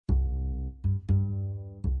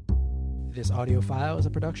This audio file is a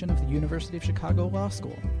production of the University of Chicago Law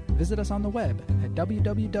School. Visit us on the web at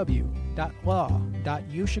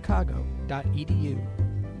www.law.uchicago.edu.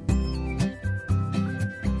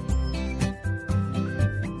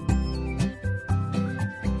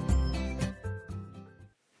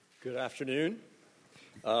 Good afternoon.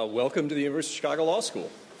 Welcome to the University of Chicago Law School.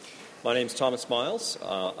 My name is Thomas Miles.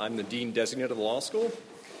 I'm the Dean Designate of the Law School.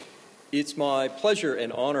 It's my pleasure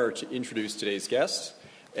and honor to introduce today's guest,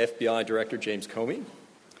 FBI Director James Comey.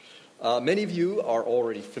 Many of you are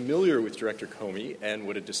already familiar with Director Comey and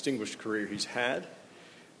what a distinguished career he's had.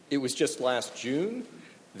 It was just last June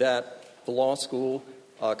that the law school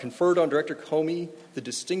conferred on Director Comey the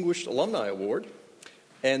Distinguished Alumni Award,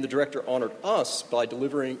 and the director honored us by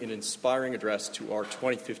delivering an inspiring address to our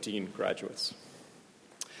 2015 graduates.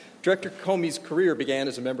 Director Comey's career began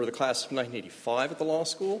as a member of the class of 1985 at the law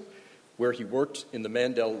school, where he worked in the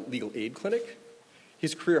Mandel Legal Aid Clinic.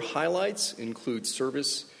 His career highlights include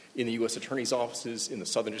service in the U.S. Attorney's offices in the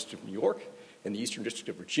Southern District of New York and the Eastern District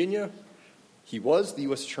of Virginia. He was the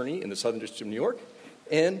U.S. Attorney in the Southern District of New York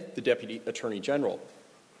and the Deputy Attorney General.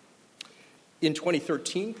 In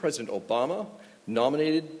 2013, President Obama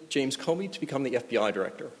nominated James Comey to become the FBI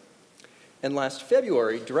Director. And last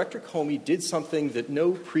February, Director Comey did something that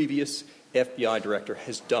no previous FBI Director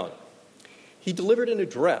has done. He delivered an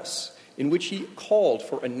address in which he called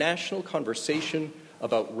for a national conversation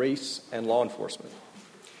about race and law enforcement.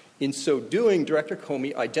 In so doing, Director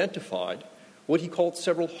Comey identified what he called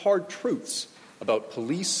several hard truths about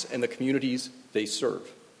police and the communities they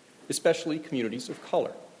serve, especially communities of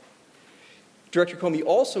color. Director Comey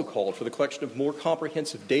also called for the collection of more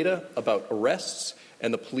comprehensive data about arrests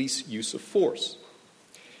and the police use of force.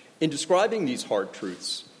 In describing these hard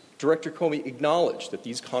truths, Director Comey acknowledged that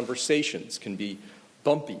these conversations can be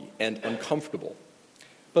bumpy and uncomfortable,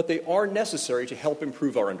 but they are necessary to help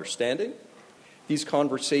improve our understanding. These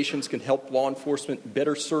conversations can help law enforcement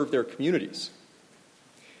better serve their communities.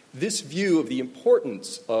 This view of the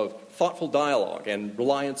importance of thoughtful dialogue and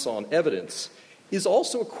reliance on evidence is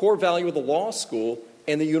also a core value of the law school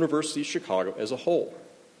and the University of Chicago as a whole.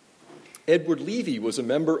 Edward Levy was a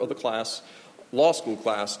member of the law school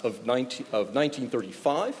class of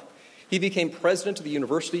 1935. He became president of the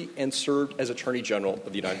university and served as Attorney General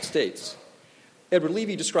of the United States. Edward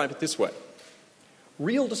Levy described it this way: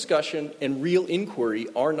 real discussion and real inquiry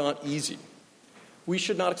are not easy. We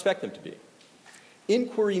should not expect them to be.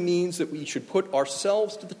 Inquiry means that we should put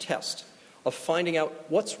ourselves to the test of finding out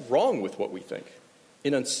what's wrong with what we think,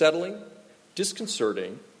 an unsettling,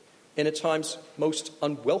 disconcerting, and at times most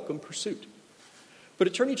unwelcome pursuit. But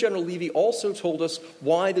Attorney General Levy also told us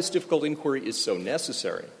why this difficult inquiry is so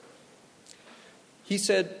necessary. He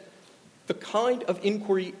said, this kind of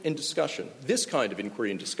inquiry and discussion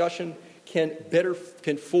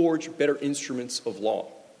can forge better instruments of law.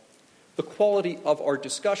 The quality of our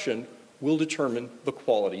discussion will determine the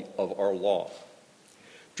quality of our law.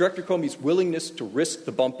 Director Comey's willingness to risk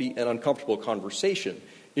the bumpy and uncomfortable conversation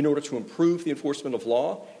in order to improve the enforcement of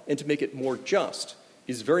law and to make it more just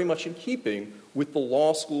is very much in keeping with the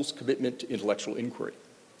law school's commitment to intellectual inquiry.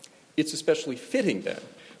 It's especially fitting, then,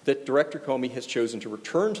 that Director Comey has chosen to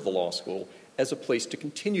return to the law school as a place to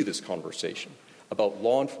continue this conversation about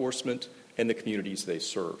law enforcement and the communities they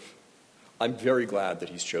serve. I'm very glad that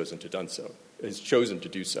he's chosen to do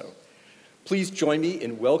so. Please join me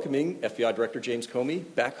in welcoming FBI Director James Comey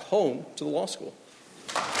back home to the law school.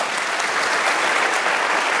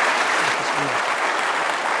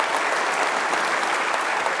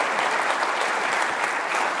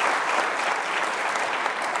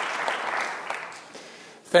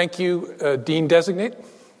 Thank you, Dean Designate.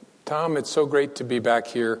 Tom, it's so great to be back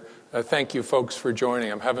here. Thank you, folks, for joining.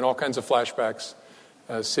 I'm having all kinds of flashbacks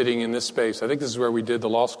sitting in this space. I think this is where we did the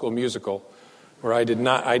law school musical, where I did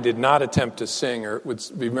not attempt to sing, or it would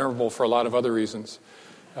be memorable for a lot of other reasons.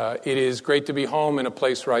 It is great to be home in a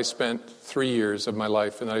place where I spent 3 years of my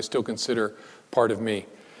life and that I still consider part of me.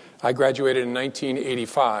 I graduated in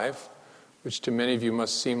 1985, which to many of you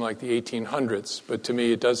must seem like the 1800s, but to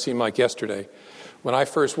me it does seem like yesterday. When I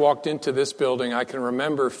first walked into this building, I can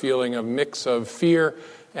remember feeling a mix of fear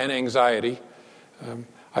and anxiety.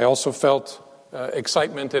 I also felt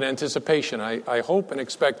excitement and anticipation. I hope and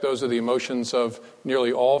expect those are the emotions of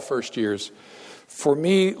nearly all first years. For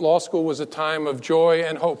me, law school was a time of joy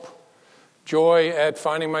and hope. Joy at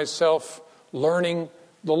finding myself learning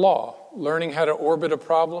the law, learning how to orbit a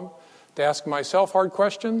problem, to ask myself hard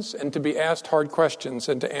questions, and to be asked hard questions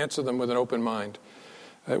and to answer them with an open mind.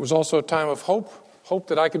 It was also a time of hope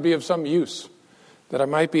that I could be of some use, that I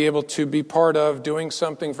might be able to be part of doing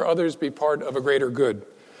something for others, be part of a greater good.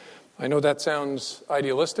 I know that sounds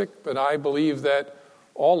idealistic, but I believe that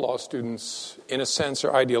all law students, in a sense,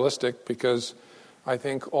 are idealistic because I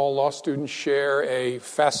think all law students share a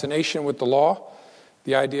fascination with the law,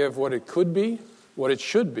 the idea of what it could be, what it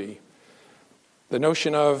should be, the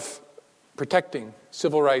notion of protecting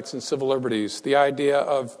civil rights and civil liberties, the idea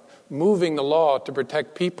of moving the law to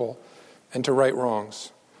protect people and to right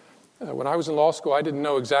wrongs. When I was in law school, I didn't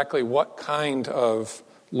know exactly what kind of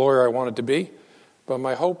lawyer I wanted to be, but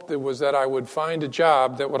my hope was that I would find a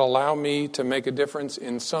job that would allow me to make a difference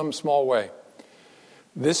in some small way.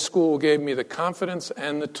 This school gave me the confidence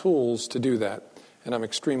and the tools to do that, and I'm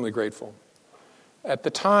extremely grateful. At the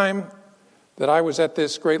time that I was at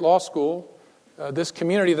this great law school, this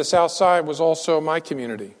community, the South Side, was also my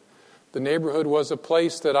community. The neighborhood was a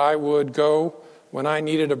place that I would go when I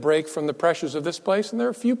needed a break from the pressures of this place, and there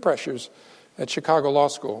are a few pressures at Chicago Law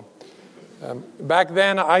School. Back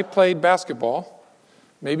then, I played basketball,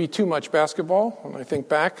 maybe too much basketball when I think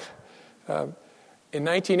back. In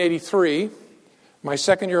 1983, my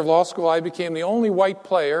second year of law school, I became the only white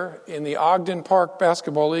player in the Ogden Park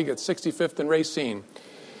Basketball League at 65th and Racine.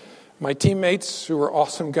 My teammates, who were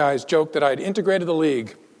awesome guys, joked that I'd integrated the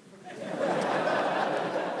league,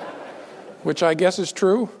 which I guess is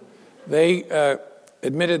true. They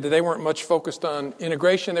admitted that they weren't much focused on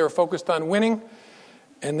integration. They were focused on winning,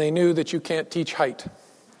 and they knew that you can't teach height.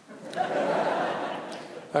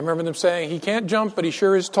 I remember them saying, "He can't jump, but he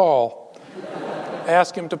sure is tall.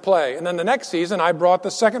 Ask him to play." And then the next season, I brought the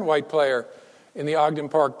second white player in the Ogden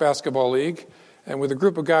Park Basketball League. And with a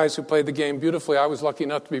group of guys who played the game beautifully, I was lucky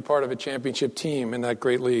enough to be part of a championship team in that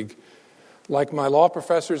great league. Like my law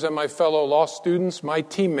professors and my fellow law students, my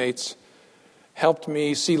teammates helped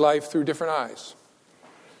me see life through different eyes.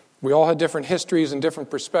 We all had different histories and different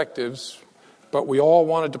perspectives, but we all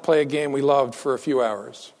wanted to play a game we loved for a few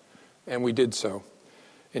hours, and we did so.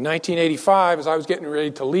 In 1985, as I was getting ready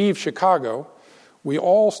to leave Chicago, we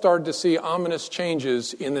all started to see ominous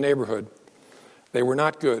changes in the neighborhood. They were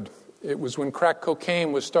not good. It was when crack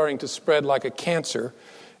cocaine was starting to spread like a cancer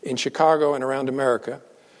in Chicago and around America.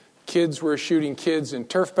 Kids were shooting kids in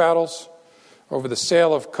turf battles over the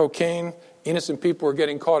sale of cocaine. Innocent people were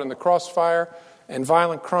getting caught in the crossfire, and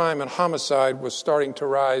violent crime and homicide was starting to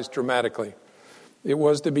rise dramatically. It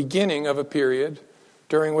was the beginning of a period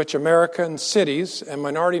during which American cities, and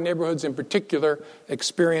minority neighborhoods in particular,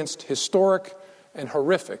 experienced historic and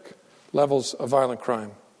horrific levels of violent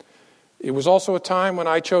crime. It was also a time when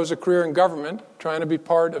I chose a career in government, trying to be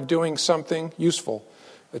part of doing something useful,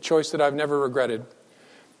 a choice that I've never regretted.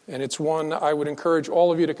 And it's one I would encourage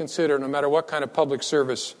all of you to consider, no matter what kind of public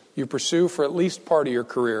service you pursue for at least part of your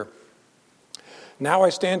career. Now I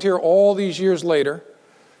stand here all these years later,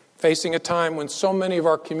 facing a time when so many of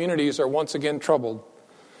our communities are once again troubled.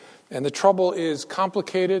 And the trouble is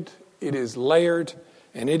complicated, it is layered,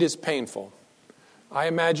 and it is painful. I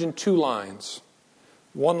imagine two lines.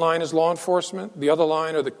 One line is law enforcement. The other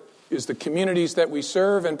line is the communities that we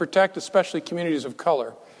serve and protect, especially communities of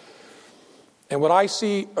color. And what I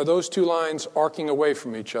see are those two lines arcing away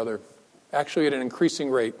from each other, actually at an increasing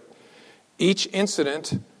rate. Each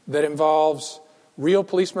incident that involves real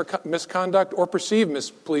police misconduct or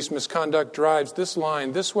perceived police misconduct drives this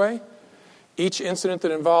line this way. Each incident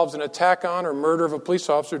that involves an attack on or murder of a police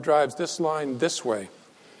officer drives this line this way.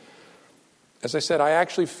 As I said, I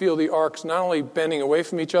actually feel the arcs not only bending away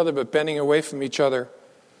from each other, but bending away from each other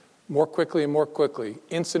more quickly and more quickly,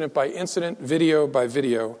 incident by incident, video by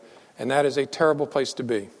video, and that is a terrible place to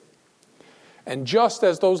be. And just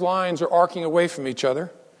as those lines are arcing away from each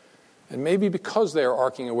other, and maybe because they are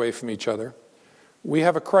arcing away from each other, we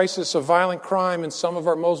have a crisis of violent crime in some of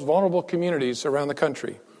our most vulnerable communities around the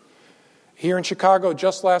country. Here in Chicago,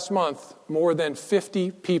 just last month, more than 50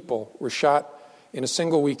 people were shot in a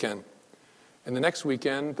single weekend. And the next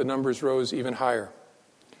weekend, the numbers rose even higher.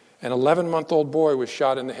 An 11-month-old boy was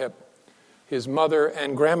shot in the hip. His mother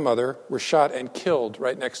and grandmother were shot and killed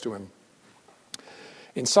right next to him.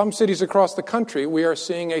 In some cities across the country, we are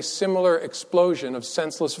seeing a similar explosion of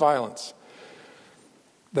senseless violence.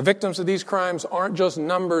 The victims of these crimes aren't just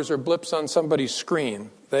numbers or blips on somebody's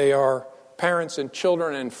screen. They are parents and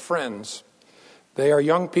children and friends. They are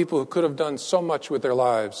young people who could have done so much with their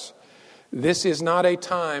lives. This is not a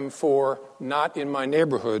time for not in my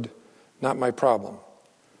neighborhood, not my problem.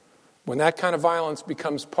 When that kind of violence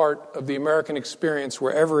becomes part of the American experience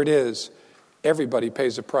wherever it is, everybody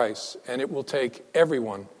pays a price, and it will take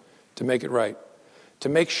everyone to make it right. To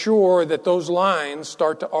make sure that those lines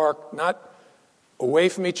start to arc not away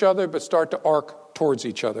from each other, but start to arc towards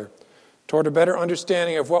each other, toward a better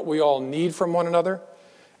understanding of what we all need from one another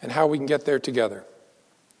and how we can get there together.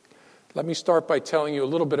 Let me start by telling you a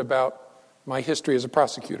little bit about my history as a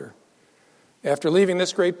prosecutor. After leaving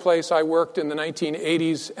this great place, I worked in the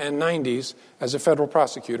 1980s and 90s as a federal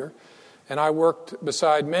prosecutor, and I worked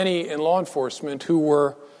beside many in law enforcement who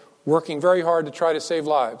were working very hard to try to save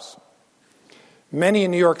lives. Many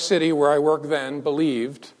in New York City, where I worked then,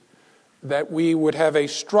 believed that we would have a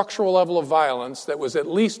structural level of violence that was at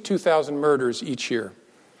least 2,000 murders each year.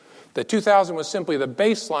 That 2,000 was simply the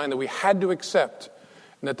baseline that we had to accept,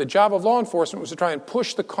 and that the job of law enforcement was to try and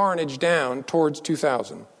push the carnage down towards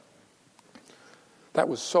 2,000. That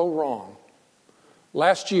was so wrong.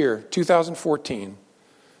 Last year, 2014,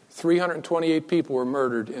 328 people were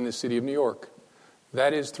murdered in the city of New York.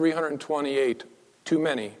 That is 328 too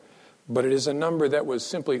many, but it is a number that was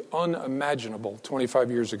simply unimaginable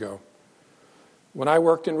 25 years ago. When I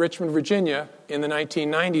worked in Richmond, Virginia in the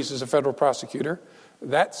 1990s as a federal prosecutor,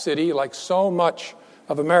 that city, like so much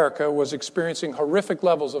of America, was experiencing horrific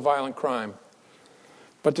levels of violent crime.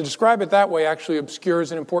 But to describe it that way actually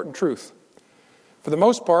obscures an important truth. For the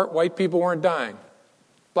most part, white people weren't dying.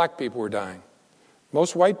 Black people were dying.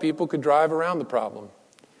 Most white people could drive around the problem.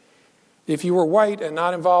 If you were white and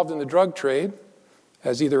not involved in the drug trade,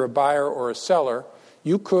 as either a buyer or a seller,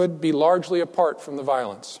 you could be largely apart from the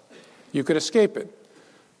violence. You could escape it.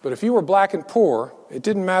 But if you were black and poor, it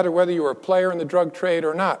didn't matter whether you were a player in the drug trade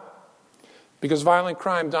or not, because violent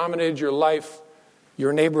crime dominated your life,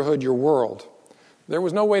 your neighborhood, your world. There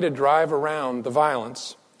was no way to drive around the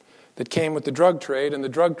violence that came with the drug trade, and the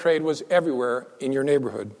drug trade was everywhere in your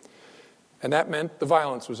neighborhood. And that meant the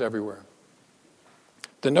violence was everywhere.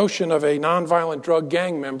 The notion of a nonviolent drug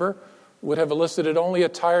gang member would have elicited only a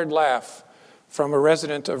tired laugh from a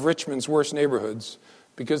resident of Richmond's worst neighborhoods,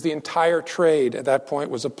 because the entire trade at that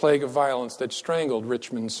point was a plague of violence that strangled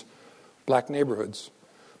Richmond's black neighborhoods.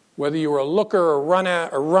 Whether you were a looker, a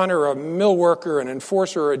runner, a mill worker, an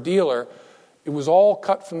enforcer, or a dealer, it was all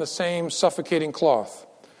cut from the same suffocating cloth.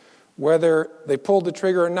 Whether they pulled the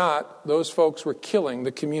trigger or not, those folks were killing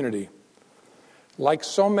the community. Like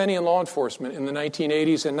so many in law enforcement in the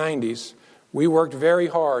 1980s and 90s, we worked very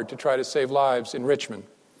hard to try to save lives in Richmond.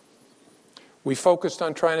 We focused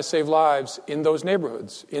on trying to save lives in those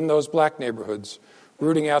neighborhoods, in those black neighborhoods,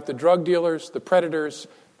 rooting out the drug dealers, the predators,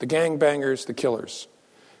 the gangbangers, the killers.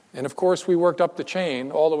 And of course, we worked up the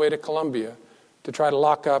chain all the way to Columbia to try to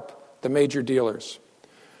lock up the major dealers.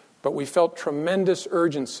 But we felt tremendous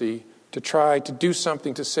urgency to try to do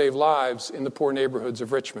something to save lives in the poor neighborhoods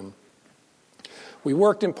of Richmond. We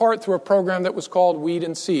worked in part through a program that was called Weed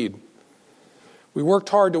and Seed. We worked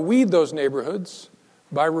hard to weed those neighborhoods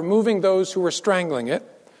by removing those who were strangling it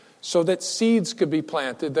so that seeds could be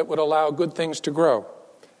planted that would allow good things to grow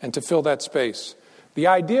and to fill that space. The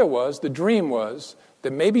idea was, the dream was,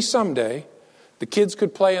 that maybe someday the kids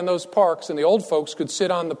could play in those parks and the old folks could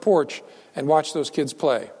sit on the porch and watch those kids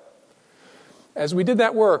play. As we did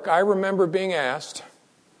that work, I remember being asked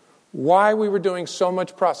why we were doing so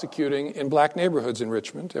much prosecuting in black neighborhoods in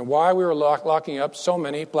Richmond and why we were locking up so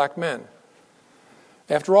many black men.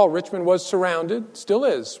 After all, Richmond was surrounded, still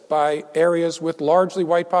is, by areas with largely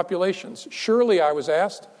white populations. Surely, I was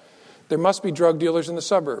asked, there must be drug dealers in the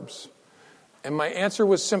suburbs. And my answer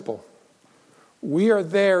was simple. We are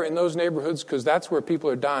there in those neighborhoods because that's where people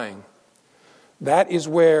are dying. That is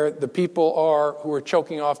where the people are who are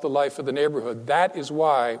choking off the life of the neighborhood. That is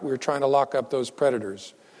why we're trying to lock up those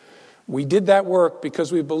predators. We did that work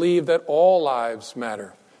because we believe that all lives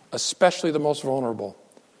matter, especially the most vulnerable.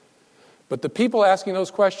 But the people asking those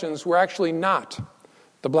questions were actually not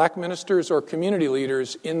the black ministers or community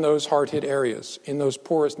leaders in those hard-hit areas, in those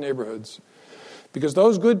poorest neighborhoods. Because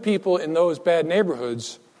those good people in those bad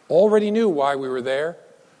neighborhoods already knew why we were there,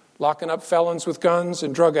 locking up felons with guns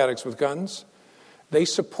and drug addicts with guns. They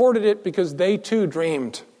supported it because they too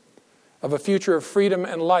dreamed of a future of freedom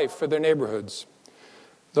and life for their neighborhoods.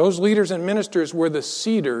 Those leaders and ministers were the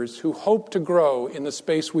seeders who hoped to grow in the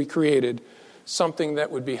space we created something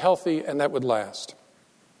that would be healthy and that would last.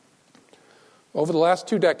 Over the last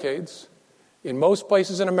 2 decades, in most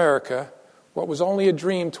places in America, what was only a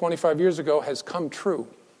dream 25 years ago has come true.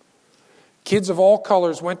 Kids of all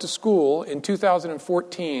colors went to school in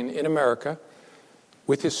 2014 in America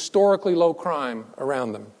with historically low crime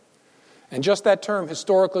around them. And just that term,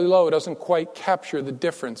 historically low, doesn't quite capture the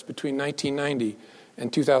difference between 1990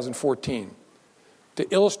 and 2014. To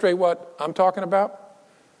illustrate what I'm talking about,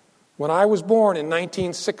 when I was born in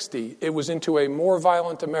 1960, it was into a more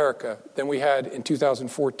violent America than we had in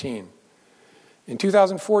 2014. In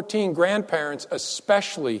 2014, grandparents,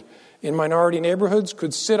 especially in minority neighborhoods,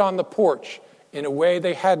 could sit on the porch in a way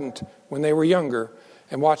they hadn't when they were younger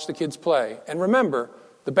and watch the kids play. And remember,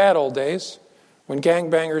 the bad old days, when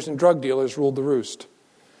gangbangers and drug dealers ruled the roost.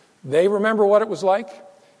 They remember what it was like,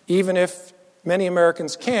 even if many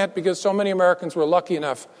Americans can't, because so many Americans were lucky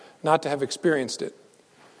enough not to have experienced it.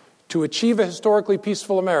 To achieve a historically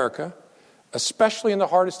peaceful America, especially in the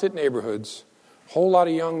hardest hit neighborhoods, a whole lot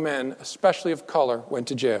of young men, especially of color, went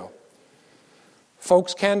to jail.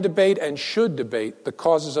 Folks can debate and should debate the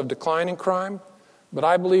causes of decline in crime, but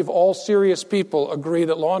I believe all serious people agree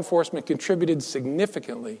that law enforcement contributed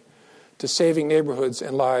significantly to saving neighborhoods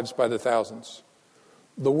and lives by the thousands.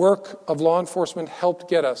 The work of law enforcement helped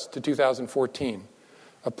get us to 2014,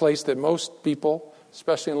 a place that most people,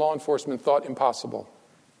 especially in law enforcement, thought impossible.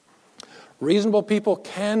 Reasonable people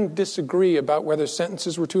can disagree about whether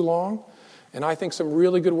sentences were too long, and I think some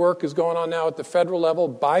really good work is going on now at the federal level,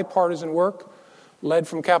 bipartisan work, led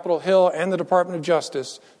from Capitol Hill and the Department of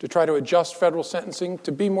Justice to try to adjust federal sentencing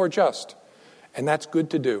to be more just, and that's good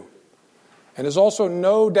to do. And there's also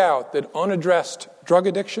no doubt that unaddressed drug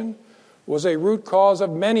addiction was a root cause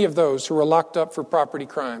of many of those who were locked up for property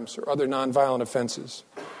crimes or other nonviolent offenses.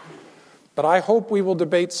 But I hope we will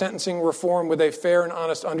debate sentencing reform with a fair and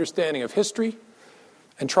honest understanding of history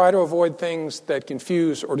and try to avoid things that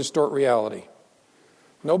confuse or distort reality.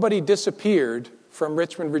 Nobody disappeared from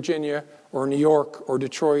Richmond, Virginia, or New York, or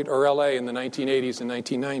Detroit, or LA in the 1980s and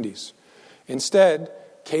 1990s. Instead,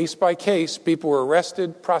 case by case, people were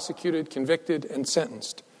arrested, prosecuted, convicted, and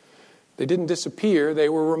sentenced. They didn't disappear. They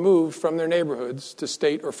were removed from their neighborhoods to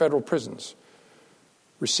state or federal prisons,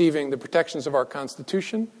 receiving the protections of our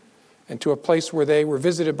Constitution and to a place where they were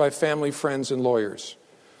visited by family, friends, and lawyers.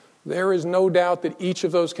 There is no doubt that each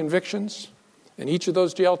of those convictions and each of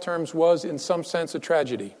those jail terms was, in some sense, a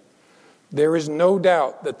tragedy. There is no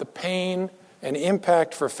doubt that the pain and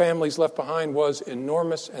impact for families left behind was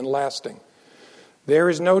enormous and lasting. There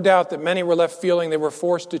is no doubt that many were left feeling they were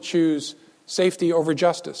forced to choose safety over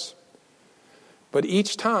justice. But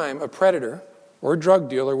each time a predator or a drug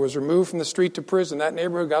dealer was removed from the street to prison, that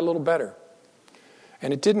neighborhood got a little better.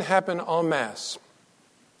 And it didn't happen en masse.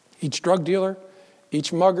 Each drug dealer,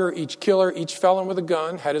 each mugger, each killer, each felon with a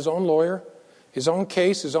gun had his own lawyer, his own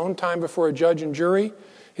case, his own time before a judge and jury,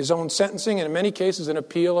 his own sentencing, and in many cases an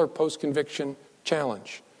appeal or post-conviction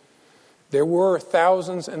challenge. There were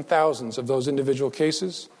thousands and thousands of those individual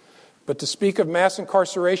cases, but to speak of mass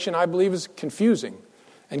incarceration, I believe, is confusing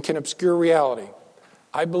and can obscure reality.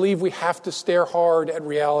 I believe we have to stare hard at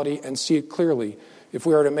reality and see it clearly if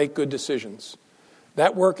we are to make good decisions.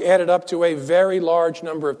 That work added up to a very large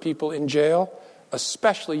number of people in jail,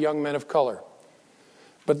 especially young men of color.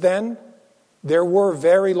 But then there were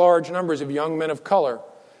very large numbers of young men of color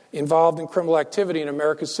involved in criminal activity in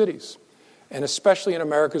America's cities, and especially in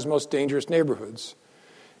America's most dangerous neighborhoods.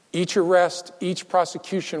 Each arrest, each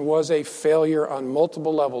prosecution was a failure on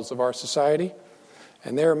multiple levels of our society,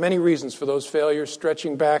 and there are many reasons for those failures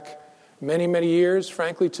stretching back many, many years,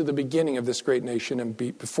 frankly, to the beginning of this great nation and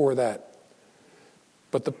before that.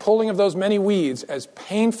 But the pulling of those many weeds, as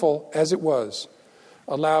painful as it was,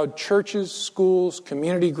 allowed churches, schools,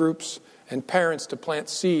 community groups, and parents to plant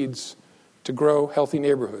seeds to grow healthy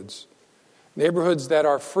neighborhoods. Neighborhoods that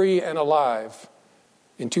are free and alive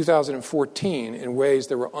in 2014 in ways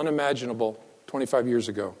that were unimaginable 25 years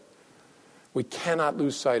ago. We cannot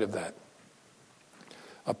lose sight of that.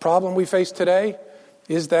 A problem we face today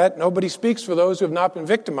is that nobody speaks for those who have not been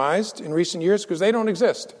victimized in recent years because they don't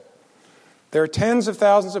exist. There are tens of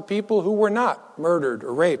thousands of people who were not murdered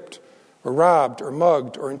or raped or robbed or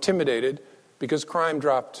mugged or intimidated because crime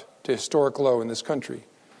dropped to historic low in this country.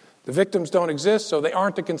 The victims don't exist, so they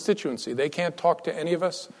aren't a constituency. They can't talk to any of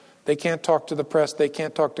us. They can't talk to the press. They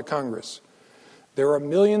can't talk to Congress. There are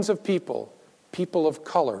millions of people, people of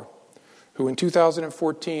color, who in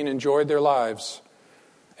 2014 enjoyed their lives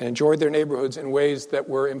and enjoyed their neighborhoods in ways that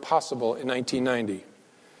were impossible in 1990.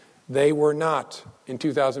 They were not, in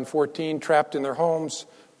 2014, trapped in their homes,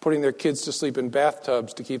 putting their kids to sleep in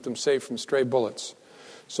bathtubs to keep them safe from stray bullets.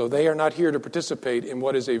 So they are not here to participate in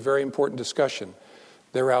what is a very important discussion.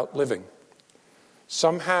 They're out living.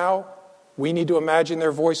 Somehow, we need to imagine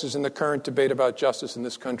their voices in the current debate about justice in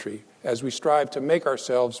this country as we strive to make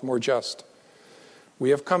ourselves more just. We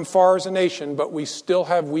have come far as a nation, but we still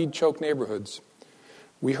have weed-choked neighborhoods.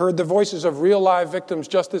 We heard the voices of real live victims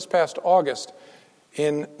just this past August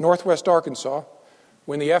in northwest Arkansas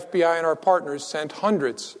when the FBI and our partners sent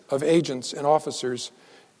hundreds of agents and officers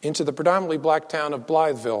into the predominantly black town of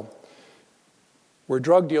Blytheville, where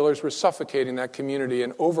drug dealers were suffocating that community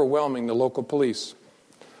and overwhelming the local police.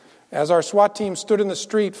 As our SWAT team stood in the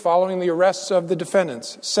street following the arrests of the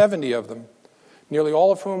defendants, 70 of them, nearly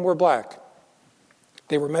all of whom were black,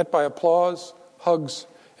 they were met by applause, hugs,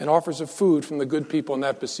 and offers of food from the good people in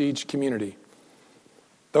that besieged community.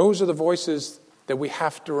 Those are the voices that we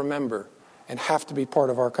have to remember and have to be part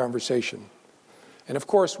of our conversation. And of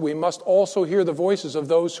course, we must also hear the voices of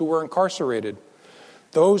those who were incarcerated,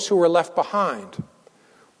 those who were left behind.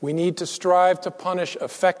 We need to strive to punish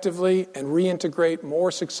effectively and reintegrate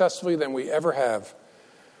more successfully than we ever have.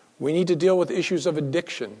 We need to deal with issues of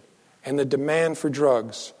addiction and the demand for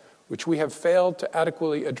drugs, which we have failed to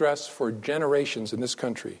adequately address for generations in this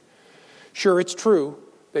country. Sure, it's true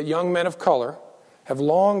that young men of color have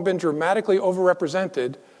long been dramatically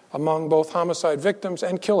overrepresented among both homicide victims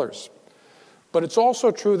and killers. But it's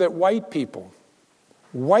also true that white people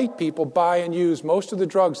buy and use most of the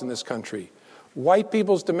drugs in this country. White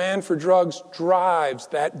people's demand for drugs drives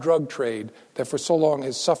that drug trade that for so long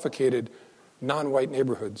has suffocated non-white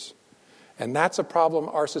neighborhoods. And that's a problem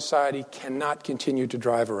our society cannot continue to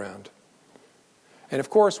drive around. And of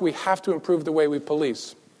course, we have to improve the way we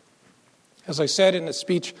police. As I said in a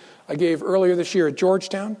speech I gave earlier this year at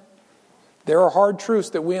Georgetown, there are hard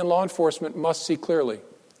truths that we in law enforcement must see clearly.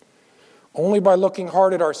 Only by looking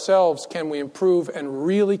hard at ourselves can we improve and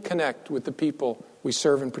really connect with the people we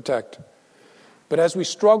serve and protect. But as we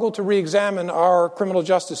struggle to re-examine our criminal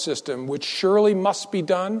justice system, which surely must be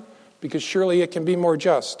done because surely it can be more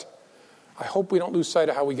just, I hope we don't lose sight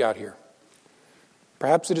of how we got here.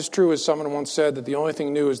 Perhaps it is true, as someone once said, that the only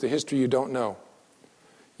thing new is the history you don't know.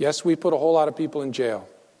 Yes, we put a whole lot of people in jail.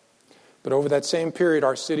 But over that same period,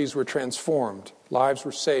 our cities were transformed. Lives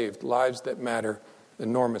were saved, lives that matter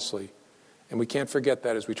enormously. And we can't forget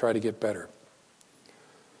that as we try to get better.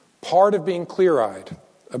 Part of being clear-eyed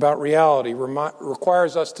about reality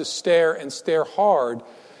requires us to stare hard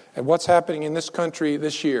at what's happening in this country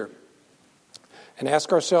this year and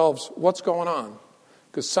ask ourselves, what's going on?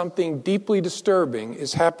 Because something deeply disturbing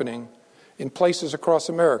is happening in places across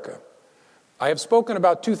America. I have spoken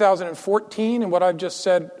about 2014 and what I've just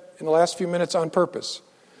said in the last few minutes on purpose,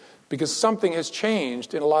 because something has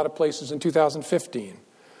changed in a lot of places in 2015.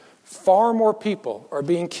 Far more people are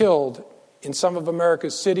being killed in some of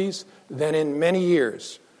America's cities than in many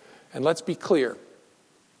years. And let's be clear,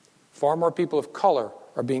 far more people of color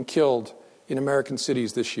are being killed in American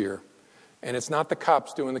cities this year. And it's not the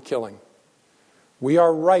cops doing the killing. We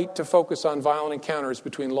are right to focus on violent encounters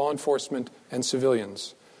between law enforcement and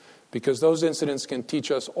civilians, because those incidents can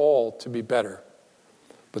teach us all to be better.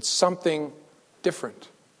 But something different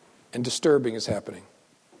and disturbing is happening.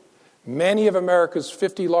 Many of America's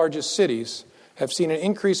 50 largest cities have seen an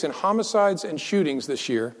increase in homicides and shootings this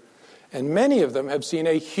year, and many of them have seen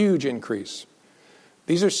a huge increase.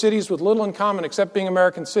 These are cities with little in common except being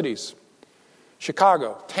American cities.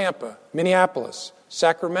 Chicago, Tampa, Minneapolis,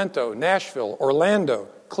 Sacramento, Nashville, Orlando,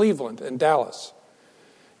 Cleveland, and Dallas.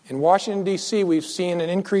 In Washington, D.C., we've seen an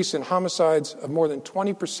increase in homicides of more than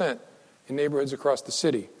 20% in neighborhoods across the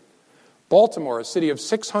city. Baltimore, a city of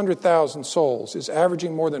 600,000 souls, is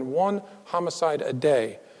averaging more than one homicide a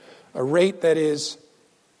day, a rate that is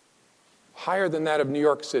higher than that of New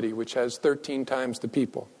York City, which has 13 times the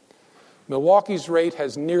people. Milwaukee's rate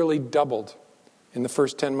has nearly doubled in the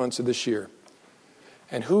first 10 months of this year.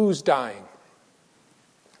 And who's dying?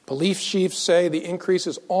 Police chiefs say the increase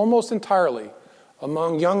is almost entirely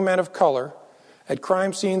among young men of color at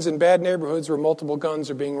crime scenes in bad neighborhoods where multiple guns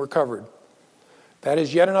are being recovered. That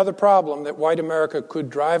is yet another problem that white America could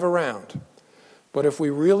drive around. But if we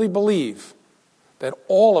really believe that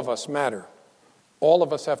all of us matter, all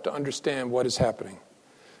of us have to understand what is happening.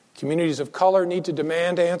 Communities of color need to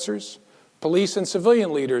demand answers. Police and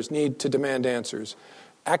civilian leaders need to demand answers.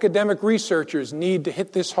 Academic researchers need to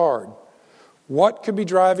hit this hard. What could be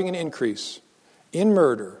driving an increase in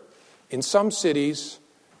murder in some cities,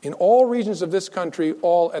 in all regions of this country,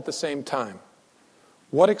 all at the same time?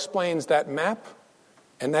 What explains that map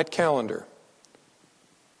and that calendar?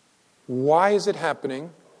 Why is it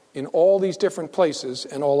happening in all these different places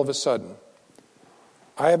and all of a sudden?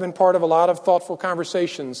 I have been part of a lot of thoughtful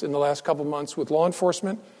conversations in the last couple months with law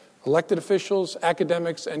enforcement, elected officials,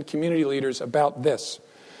 academics, and community leaders about this.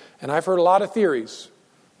 And I've heard a lot of theories,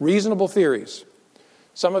 reasonable theories.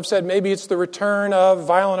 Some have said maybe it's the return of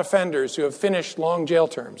violent offenders who have finished long jail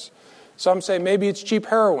terms. Some say maybe it's cheap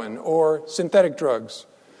heroin or synthetic drugs.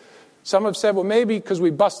 Some have said, well, maybe because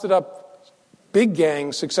we busted up big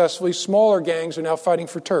gangs successfully, smaller gangs are now fighting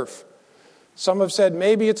for turf. Some have said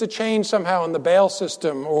maybe it's a change somehow in the bail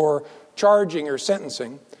system or charging or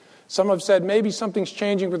sentencing. Some have said maybe something's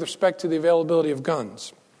changing with respect to the availability of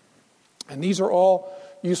guns. And these are all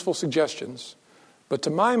useful suggestions. But to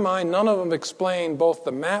my mind, none of them explain both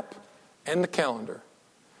the map and the calendar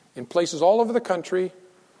in places all over the country,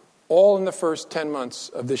 all in the first 10 months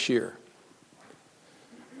of this year.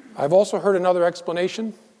 I've also heard another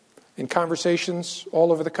explanation in conversations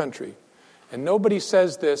all over the country. And nobody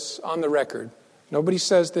says this on the record. Nobody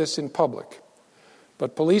says this in public.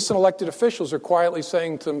 But police and elected officials are quietly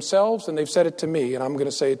saying to themselves, and they've said it to me, and I'm going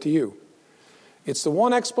to say it to you. It's the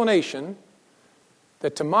one explanation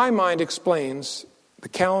that, to my mind, explains the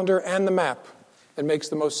calendar and the map and makes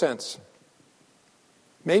the most sense.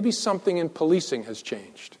 Maybe something in policing has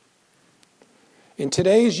changed. In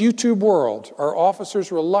today's YouTube world, are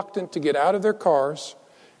officers reluctant to get out of their cars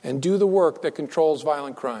and do the work that controls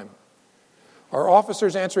violent crime? Are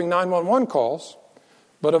officers answering 911 calls,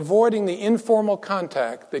 but avoiding the informal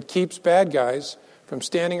contact that keeps bad guys from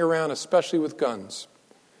standing around, especially with guns?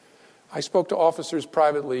 I spoke to officers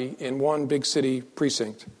privately in one big city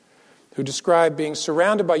precinct who described being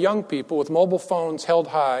surrounded by young people with mobile phones held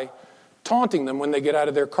high, taunting them when they get out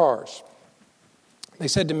of their cars. They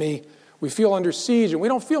said to me, "We feel under siege and we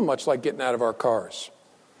don't feel much like getting out of our cars."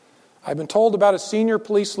 I've been told about a senior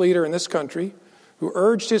police leader in this country who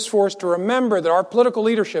urged his force to remember that our political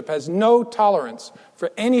leadership has no tolerance for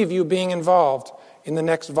any of you being involved in the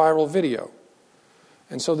next viral video.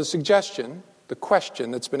 And so the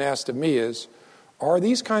question that's been asked of me is, are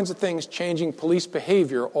these kinds of things changing police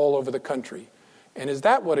behavior all over the country? And is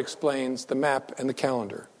that what explains the map and the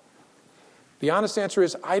calendar? The honest answer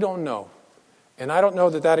is, I don't know. And I don't know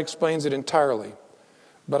that that explains it entirely.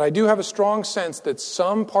 But I do have a strong sense that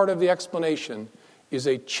some part of the explanation is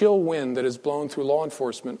a chill wind that has blown through law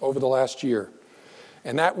enforcement over the last year.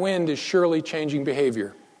 And that wind is surely changing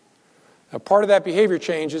behavior. Now, part of that behavior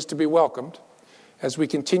change is to be welcomed as we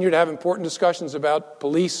continue to have important discussions about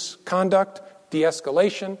police conduct,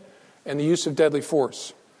 de-escalation, and the use of deadly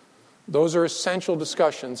force. Those are essential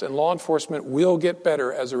discussions, and law enforcement will get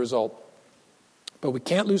better as a result. But we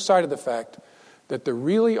can't lose sight of the fact that there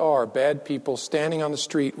really are bad people standing on the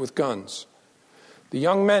street with guns. The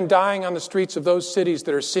young men dying on the streets of those cities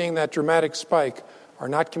that are seeing that dramatic spike are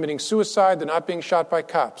not committing suicide, they're not being shot by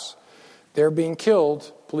cops. They're being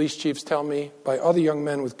killed, police chiefs tell me, by other young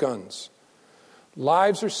men with guns.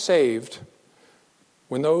 Lives are saved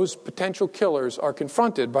when those potential killers are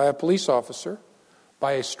confronted by a police officer,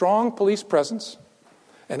 by a strong police presence,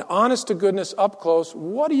 and honest to goodness, up close,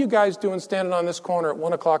 what are you guys doing standing on this corner at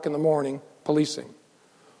 1 o'clock in the morning policing?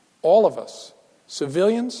 All of us,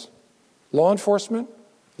 civilians, law enforcement,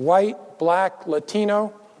 white, black,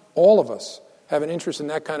 Latino, all of us have an interest in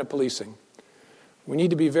that kind of policing. We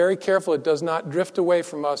need to be very careful it does not drift away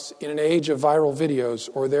from us in an age of viral videos,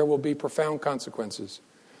 or there will be profound consequences.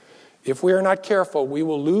 If we are not careful, we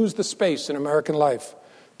will lose the space in American life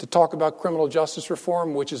to talk about criminal justice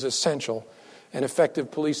reform, which is essential, and effective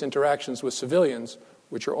police interactions with civilians,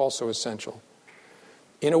 which are also essential.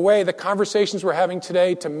 In a way, the conversations we're having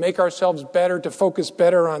today to make ourselves better, to focus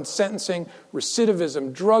better on sentencing,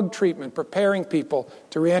 recidivism, drug treatment, preparing people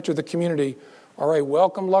to reenter the community are a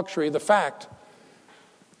welcome luxury. The fact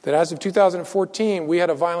that as of 2014, we had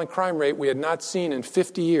a violent crime rate we had not seen in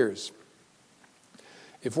 50 years.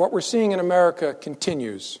 If what we're seeing in America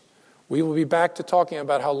continues, we will be back to talking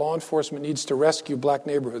about how law enforcement needs to rescue black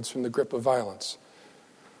neighborhoods from the grip of violence.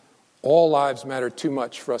 All lives matter too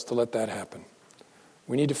much for us to let that happen.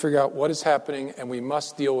 We need to figure out what is happening, and we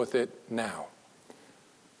must deal with it now.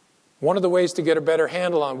 One of the ways to get a better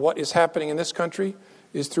handle on what is happening in this country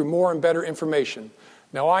is through more and better information.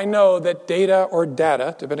 Now, I know that data or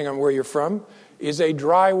data, depending on where you're from, is a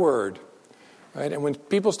dry word. Right? And when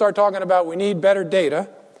people start talking about we need better data,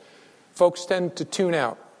 folks tend to tune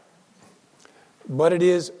out. But it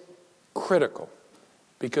is critical,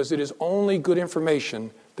 because it is only good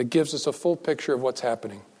information that gives us a full picture of what's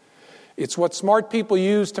happening. It's what smart people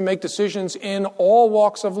use to make decisions in all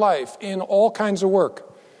walks of life, in all kinds of work.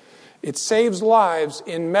 It saves lives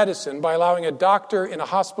in medicine by allowing a doctor in a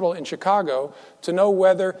hospital in Chicago to know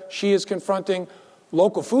whether she is confronting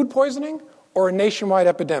local food poisoning or a nationwide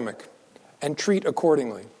epidemic, and treat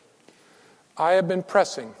accordingly. I have been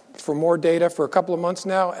pressing for more data for a couple of months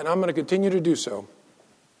now, and I'm going to continue to do so.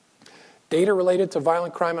 Data related to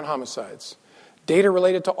violent crime and homicides. Data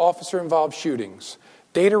related to officer-involved shootings.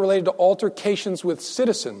 Data related to altercations with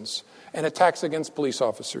citizens and attacks against police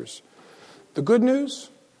officers. The good news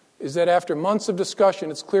is that after months of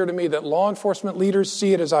discussion, it's clear to me that law enforcement leaders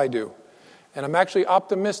see it as I do. And I'm actually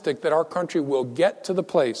optimistic that our country will get to the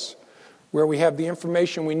place where we have the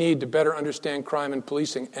information we need to better understand crime and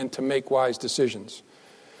policing and to make wise decisions.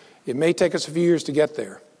 It may take us a few years to get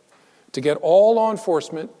there, to get all law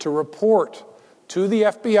enforcement to report to the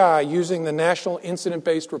FBI using the National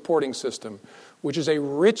Incident-Based Reporting System, which is a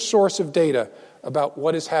rich source of data about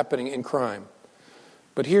what is happening in crime.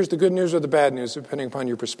 But here's the good news or the bad news, depending upon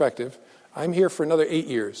your perspective. I'm here for another 8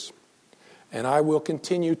 years. And I will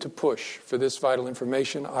continue to push for this vital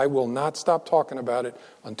information. I will not stop talking about it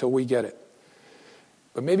until we get it.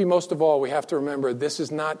 But maybe most of all, we have to remember this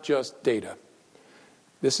is not just data.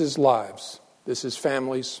 This is lives. This is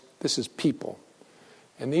families. This is people.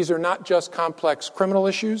 And these are not just complex criminal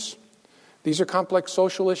issues. These are complex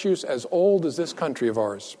social issues as old as this country of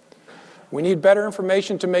ours. We need better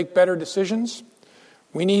information to make better decisions.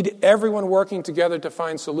 We need everyone working together to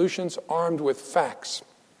find solutions armed with facts.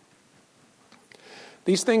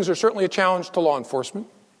 These things are certainly a challenge to law enforcement,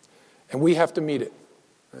 and we have to meet it.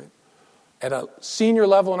 Right? At a senior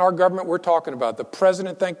level in our government, we're talking about it. The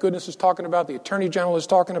president, thank goodness, is talking about it. The attorney general is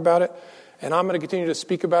talking about it. And I'm going to continue to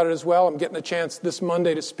speak about it as well. I'm getting a chance this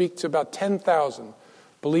Monday to speak to about 10,000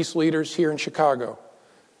 police leaders here in Chicago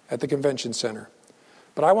at the convention center.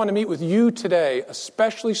 But I want to meet with you today,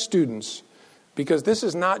 especially students, because this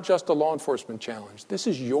is not just a law enforcement challenge. This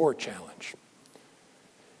is your challenge.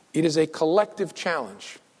 It is a collective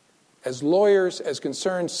challenge as lawyers, as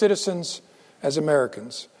concerned citizens, as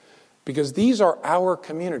Americans, because these are our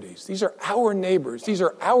communities. These are our neighbors. These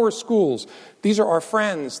are our schools. These are our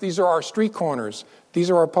friends. These are our street corners. These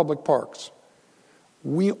are our public parks.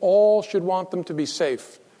 We all should want them to be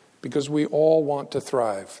safe because we all want to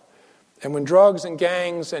thrive. And when drugs and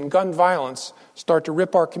gangs and gun violence start to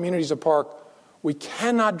rip our communities apart, we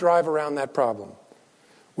cannot drive around that problem.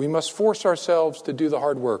 We must force ourselves to do the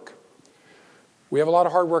hard work. We have a lot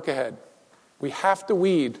of hard work ahead. We have to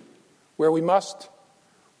weed where we must.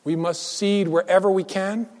 We must seed wherever we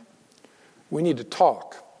can. We need to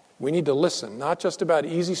talk. We need to listen, not just about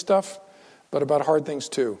easy stuff, but about hard things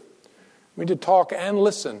too. We need to talk and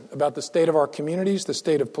listen about the state of our communities, the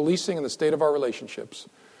state of policing, and the state of our relationships.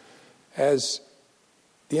 As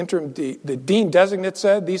the dean designate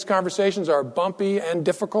said, these conversations are bumpy and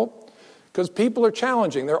difficult because people are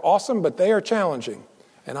challenging. They're awesome, but they are challenging.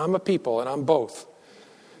 And I'm a people, and I'm both.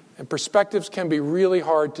 And perspectives can be really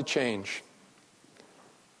hard to change.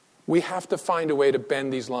 We have to find a way to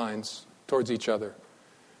bend these lines towards each other.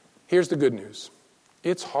 Here's the good news.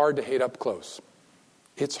 It's hard to hate up close.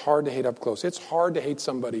 It's hard to hate up close. It's hard to hate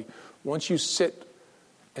somebody once you sit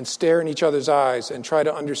and stare in each other's eyes and try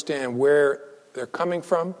to understand where they're coming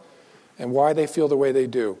from and why they feel the way they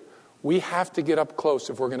do. We have to get up close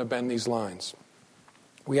if we're going to bend these lines.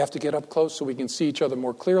 We have to get up close so we can see each other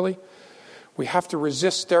more clearly. We have to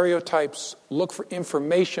resist stereotypes, look for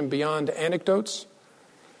information beyond anecdotes,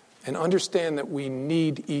 and understand that we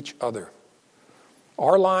need each other.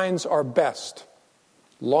 Our lines are best,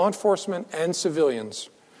 law enforcement and civilians,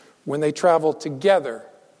 when they travel together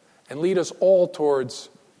and lead us all towards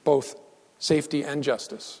both safety and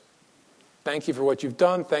justice. Thank you for what you've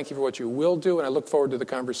done. Thank you for what you will do, and I look forward to the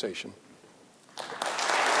conversation.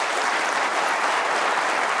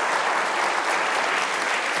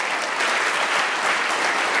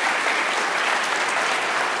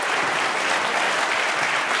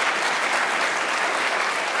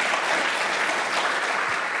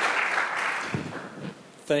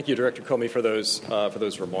 Thank you, Director Comey, for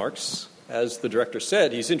those remarks. As the director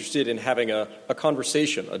said, he's interested in having a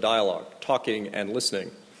conversation, a dialogue, talking and listening.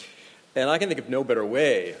 And I can think of no better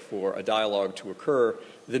way for a dialogue to occur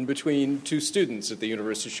than between two students at the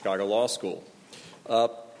University of Chicago Law School,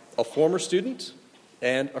 a former student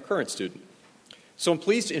and a current student. So I'm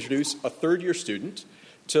pleased to introduce a third-year student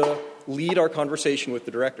to lead our conversation with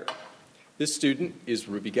the director. This student is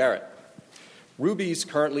Ruby Garrett. Ruby's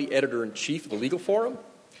currently editor-in-chief of the Legal Forum.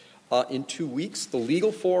 In 2 weeks, the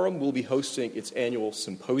Legal Forum will be hosting its annual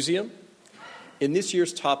symposium. And this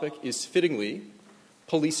year's topic is fittingly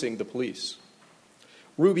policing the police.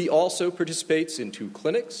 Ruby also participates in 2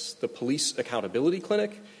 clinics, the Police Accountability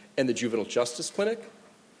Clinic and the Juvenile Justice Clinic.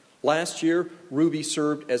 Last year, Ruby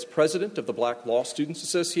served as president of the Black Law Students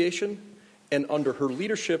Association, and under her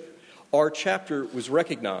leadership, our chapter was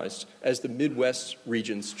recognized as the Midwest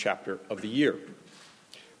Region's Chapter of the Year.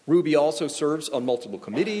 Ruby also serves on multiple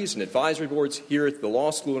committees and advisory boards here at the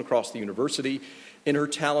law school and across the university, and her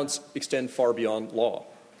talents extend far beyond law.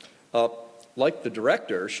 Like the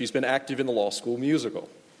director, she's been active in the law school musical.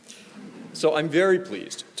 So I'm very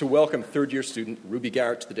pleased to welcome third-year student Ruby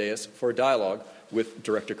Garrett to the dais for a dialogue with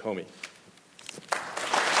Director Comey.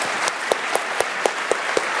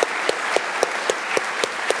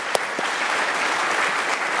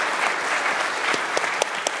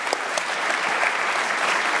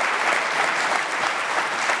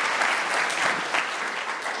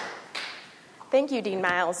 Thank you, Dean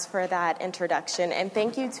Miles, for that introduction, and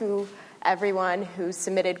thank you to everyone who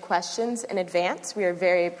submitted questions in advance. We are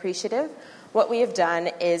very appreciative. What we have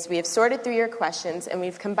done is we have sorted through your questions and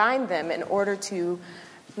we've combined them in order to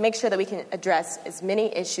make sure that we can address as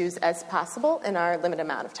many issues as possible in our limited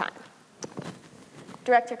amount of time.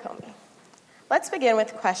 Director Comey, let's begin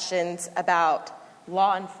with questions about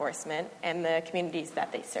law enforcement and the communities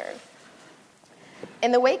that they serve.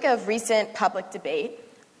 In the wake of recent public debate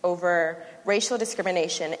over racial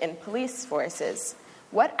discrimination in police forces,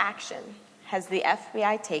 what action has the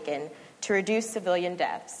FBI taken to reduce civilian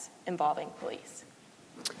deaths involving police?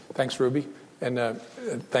 Thanks, Ruby, and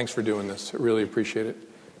thanks for doing this. I really appreciate it.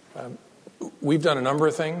 We've done a number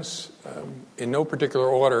of things. In no particular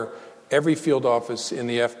order, every field office in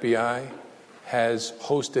the FBI has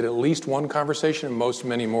hosted at least one conversation, and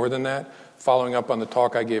many more than that, following up on the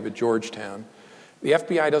talk I gave at Georgetown. The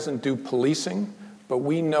FBI doesn't do policing, but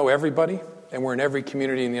we know everybody, and we're in every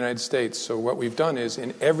community in the United States. So what we've done is,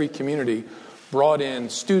 in every community, brought in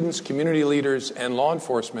students, community leaders, and law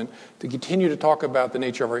enforcement to continue to talk about the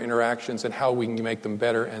nature of our interactions and how we can make them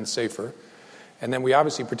better and safer. And then we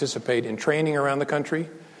obviously participate in training around the country.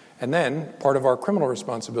 And then part of our criminal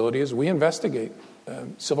responsibility is we investigate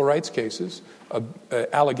civil rights cases,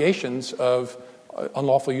 allegations of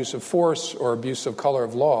unlawful use of force or abuse of color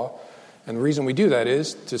of law. And the reason we do that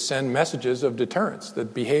is to send messages of deterrence,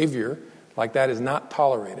 that behavior like that is not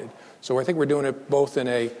tolerated. So I think we're doing it both in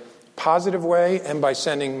a positive way and by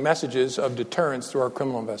sending messages of deterrence through our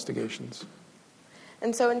criminal investigations.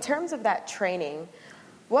 And so in terms of that training,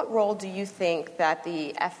 what role do you think that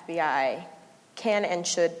the FBI can and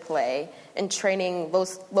should play in training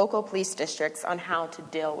local police districts on how to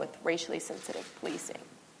deal with racially sensitive policing?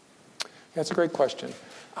 That's a great question.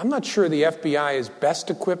 I'm not sure the FBI is best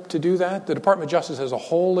equipped to do that. The Department of Justice as a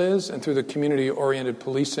whole is, and through the community-oriented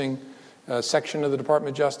policing section of the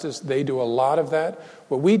Department of Justice, they do a lot of that.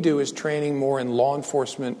 What we do is training more in law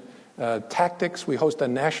enforcement tactics. We host a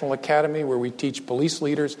national academy where we teach police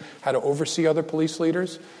leaders how to oversee other police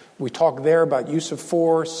leaders. We talk there about use of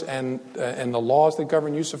force and the laws that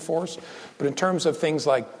govern use of force. But in terms of things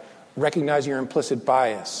like recognizing your implicit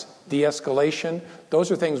bias, de-escalation,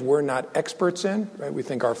 those are things we're not experts in. Right? We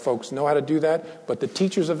think our folks know how to do that, but the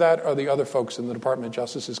teachers of that are the other folks in the Department of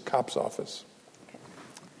Justice's COPS office. Okay.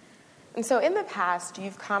 And so in the past,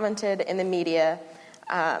 you've commented in the media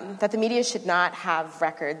that the media should not have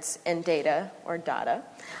records and data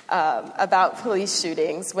about police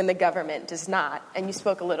shootings when the government does not, and you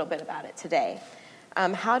spoke a little bit about it today.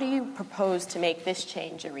 How do you propose to make this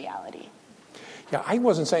change a reality? Yeah, I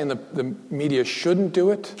wasn't saying the media shouldn't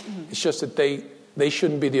do it. Mm-hmm. It's just that they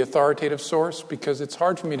shouldn't be the authoritative source, because it's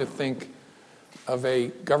hard for me to think of a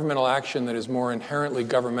governmental action that is more inherently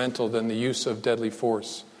governmental than the use of deadly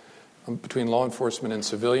force between law enforcement and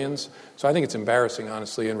civilians. So I think it's embarrassing,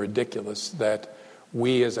 honestly, and ridiculous that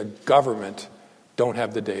we as a government don't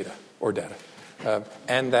have the data,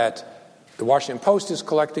 and that the Washington Post is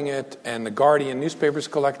collecting it and the Guardian newspaper is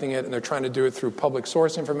collecting it, and they're trying to do it through public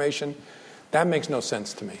source information. That makes no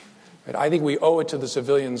sense to me. Right? I think we owe it to the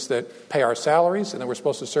civilians that pay our salaries and that we're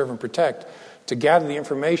supposed to serve and protect to gather the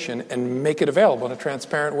information and make it available in a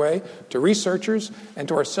transparent way to researchers and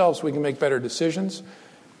to ourselves so we can make better decisions.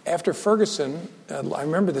 After Ferguson, I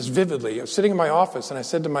remember this vividly. I was sitting in my office and I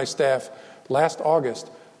said to my staff last August,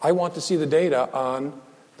 I want to see the data on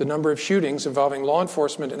the number of shootings involving law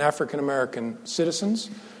enforcement and African-American citizens,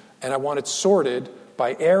 and I want it sorted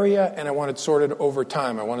by area, and I want it sorted over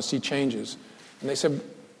time. I want to see changes. And they said,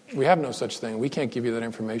 we have no such thing. We can't give you that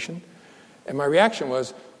information. And my reaction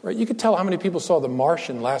was, right, you could tell how many people saw The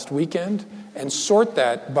Martian last weekend and sort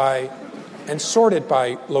it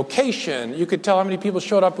by location. You could tell how many people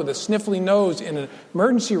showed up with a sniffly nose in an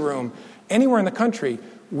emergency room anywhere in the country.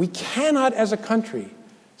 We cannot, as a country,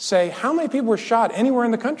 say how many people were shot anywhere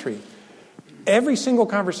in the country. Every single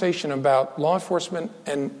conversation about law enforcement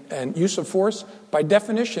and use of force, by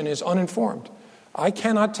definition, is uninformed. I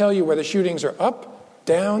cannot tell you whether shootings are up,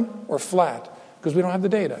 down, or flat, because we don't have the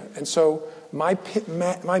data. And so my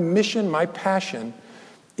mission, my passion,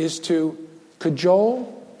 is to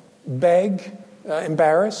cajole, beg,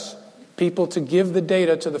 embarrass people to give the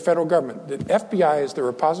data to the federal government. The FBI is the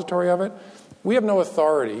repository of it. We have no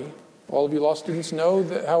authority. All of you law students know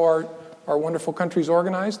how our wonderful country is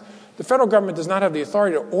organized. The federal government does not have the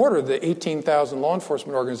authority to order the 18,000 law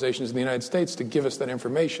enforcement organizations in the United States to give us that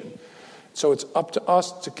information. So it's up to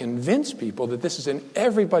us to convince people that this is in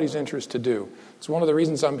everybody's interest to do. It's one of the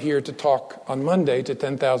reasons I'm here to talk on Monday to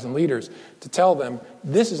 10,000 leaders, to tell them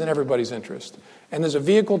this is in everybody's interest. And there's a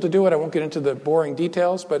vehicle to do it. I won't get into the boring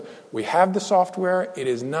details, but we have the software. It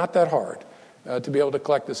is not that hard to be able to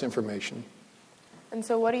collect this information. And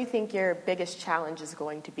so what do you think your biggest challenge is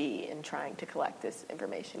going to be in trying to collect this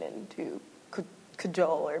information and to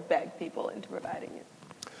cajole or beg people into providing it?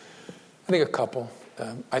 I think a couple.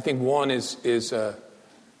 I think one is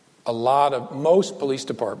most police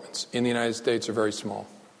departments in the United States are very small.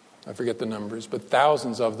 I forget the numbers, but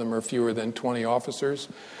thousands of them are fewer than 20 officers.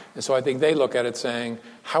 And so I think they look at it saying,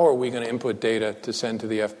 how are we going to input data to send to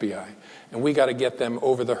the FBI? And we got to get them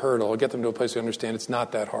over the hurdle, get them to a place they understand it's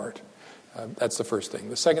not that hard. That's the first thing.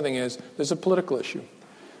 The second thing is there's a political issue.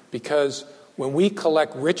 Because when we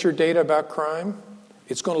collect richer data about crime,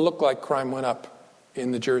 it's going to look like crime went up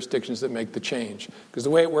in the jurisdictions that make the change. Because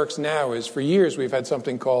the way it works now is, for years we've had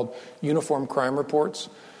something called uniform crime reports,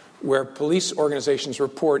 where police organizations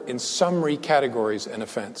report in summary categories an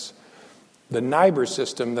offense. The NIBR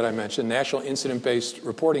system that I mentioned, National Incident-Based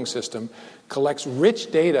Reporting System, collects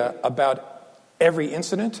rich data about every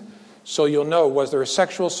incident, so you'll know, was there a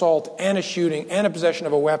sexual assault and a shooting and a possession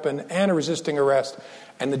of a weapon and a resisting arrest,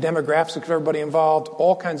 and the demographics of everybody involved,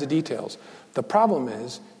 all kinds of details. The problem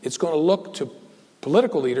is, it's going to look to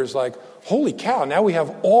political leaders like, holy cow, now we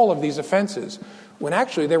have all of these offenses. When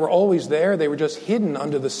actually they were always there, they were just hidden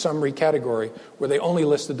under the summary category where they only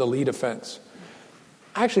listed the lead offense.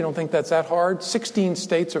 I actually don't think that's that hard. 16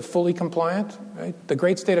 states are fully compliant. Right? The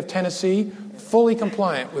great state of Tennessee, fully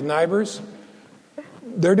compliant with NIBRs.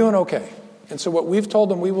 They're doing okay. And so what we've told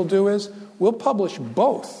them we will do is we'll publish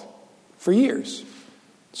both for years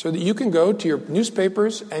so that you can go to your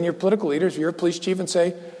newspapers and your political leaders, your police chief, and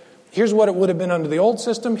say, here's what it would have been under the old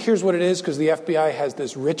system. Here's what it is because the FBI has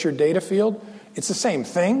this richer data field. It's the same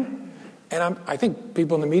thing. And I think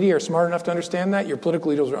people in the media are smart enough to understand that. Your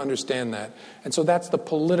political leaders will understand that. And so that's the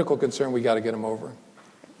political concern we got to get them over.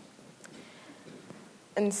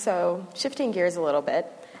 And so, shifting gears a little bit,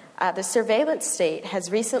 the surveillance state has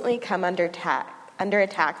recently come under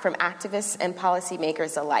attack from activists and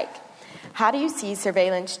policymakers alike. How do you see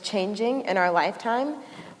surveillance changing in our lifetime?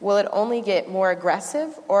 Will it only get more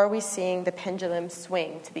aggressive, or are we seeing the pendulum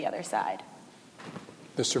swing to the other side?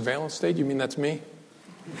 The surveillance state? You mean that's me?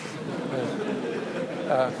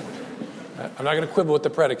 I'm not going to quibble with the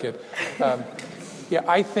predicate.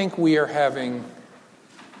 I think we are having...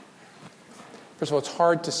 First of all, it's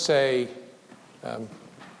hard to say...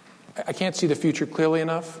 I can't see the future clearly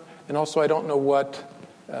enough, and also I don't know what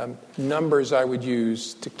numbers I would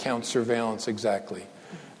use to count surveillance exactly.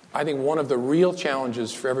 I think one of the real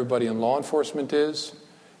challenges for everybody in law enforcement is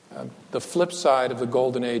the flip side of the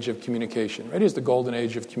golden age of communication. It is the golden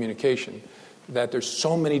age of communication, that there's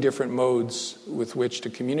so many different modes with which to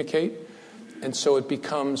communicate, and so it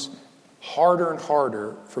becomes harder and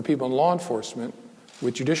harder for people in law enforcement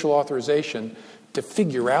with judicial authorization to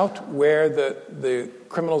figure out where the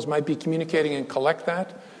criminals might be communicating and collect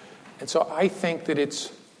that. And so I think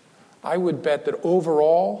that I would bet that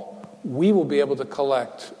overall we will be able to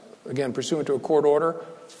collect, again, pursuant to a court order,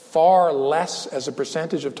 far less as a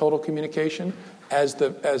percentage of total communication as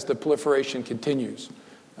the proliferation continues.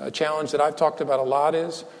 A challenge that I've talked about a lot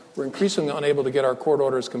is we're increasingly unable to get our court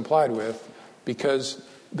orders complied with because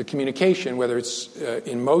the communication, whether it's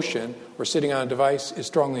in motion or sitting on a device, is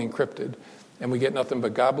strongly encrypted, and we get nothing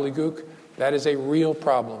but gobbledygook. That is a real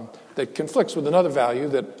problem that conflicts with another value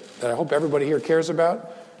that I hope everybody here cares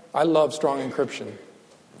about. I love strong encryption.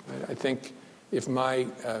 I think if my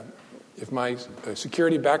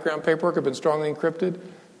security background paperwork had been strongly encrypted,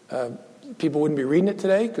 people wouldn't be reading it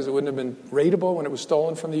today because it wouldn't have been raidable when it was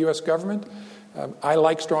stolen from the U.S. government. I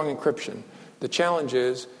like strong encryption. The challenge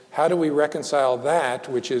is, how do we reconcile that,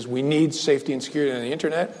 which is we need safety and security on the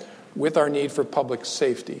internet, with our need for public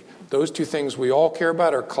safety? Those two things we all care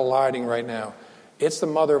about are colliding right now. It's the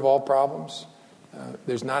mother of all problems.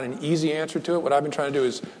 There's not an easy answer to it. What I've been trying to do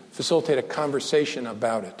is facilitate a conversation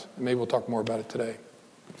about it. And maybe we'll talk more about it today.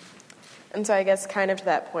 And so I guess kind of to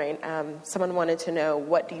that point, someone wanted to know,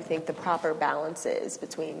 what do you think the proper balance is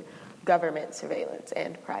between government surveillance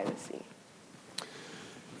and privacy?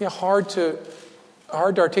 Yeah, hard to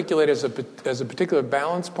articulate as a particular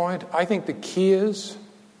balance point. I think the key is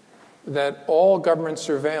that all government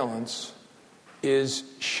surveillance is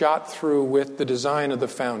shot through with the design of the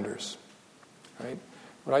founders. Right?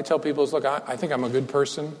 What I tell people is, look, I think I'm a good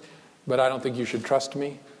person, but I don't think you should trust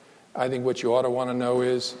me. I think what you ought to want to know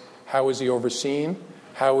is, how is he overseen?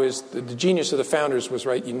 How is the genius of the founders was,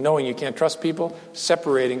 right, knowing you can't trust people,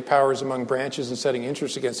 separating powers among branches and setting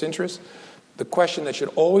interest against interest. The question that should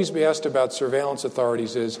always be asked about surveillance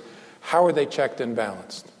authorities is, how are they checked and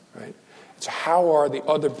balanced? Right? It's how are the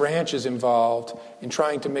other branches involved in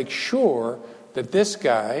trying to make sure that this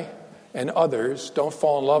guy and others don't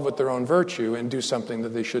fall in love with their own virtue and do something that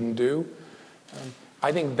they shouldn't do.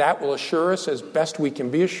 I think that will assure us, as best we can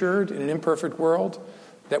be assured in an imperfect world,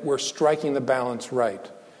 that we're striking the balance right.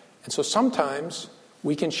 And so sometimes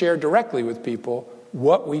we can share directly with people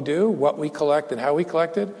what we do, what we collect, and how we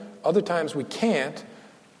collect it. Other times we can't,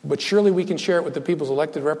 but surely we can share it with the people's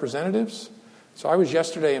elected representatives. So I was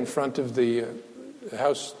yesterday in front of the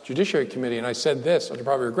House Judiciary Committee, and I said this, which I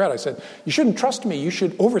probably regret. I said, you shouldn't trust me. You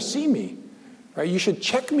should oversee me. Right? You should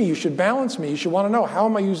check me. You should balance me. You should want to know, how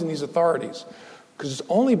am I using these authorities? Because it's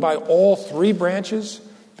only by all three branches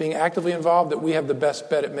being actively involved that we have the best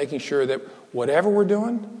bet at making sure that whatever we're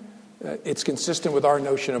doing, it's consistent with our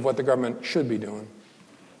notion of what the government should be doing.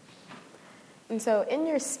 And so in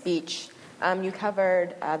your speech, you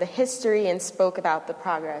covered the history and spoke about the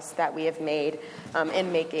progress that we have made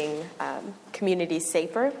in making communities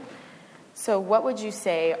safer. So what would you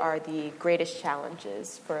say are the greatest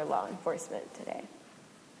challenges for law enforcement today?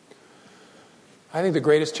 I think the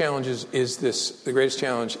greatest challenge is this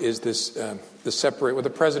the separate, what the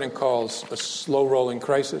president calls a slow rolling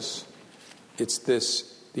crisis. It's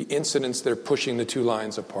the incidents that are pushing the two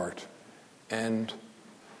lines apart. And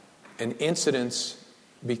incidents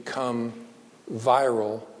become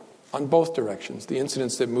viral on both directions. The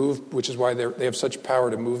incidents that move, which is why they have such power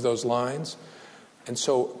to move those lines. And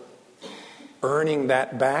so earning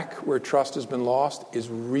that back where trust has been lost is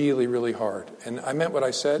really, really hard. And I meant what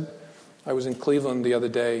I said. I was in Cleveland the other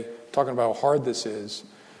day talking about how hard this is.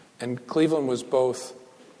 And Cleveland was both,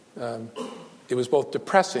 it was both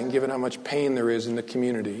depressing given how much pain there is in the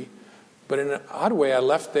community. But in an odd way, I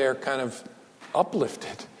left there kind of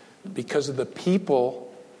uplifted because of the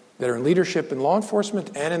people that are in leadership in law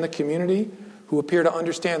enforcement and in the community who appear to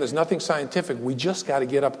understand there's nothing scientific. We just got to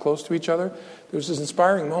get up close to each other. There was this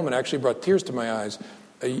inspiring moment, actually brought tears to my eyes.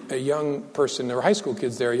 A young person, there were high school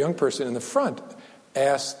kids there, a young person in the front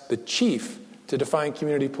asked the chief to define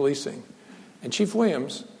community policing. And Chief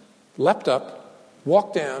Williams leapt up,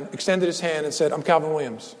 walked down, extended his hand and said, "I'm Calvin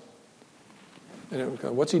Williams." And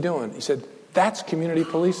what's he doing? He said, "That's community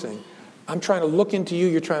policing. I'm trying to look into you,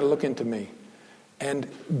 you're trying to look into me." And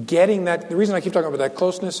getting that, the reason I keep talking about that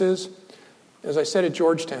closeness is, as I said at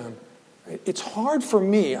Georgetown, it's hard for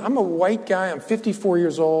me. I'm a white guy. I'm 54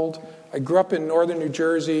 years old. I grew up in northern New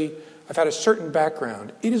Jersey. I've had a certain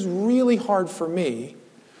background. It is really hard for me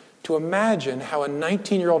to imagine how a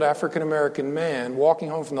 19-year-old African-American man walking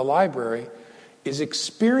home from the library is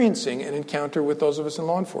experiencing an encounter with those of us in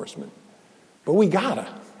law enforcement. But we gotta,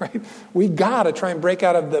 right? We gotta try and break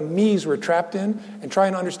out of the me's we're trapped in and try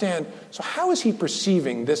and understand, so how is he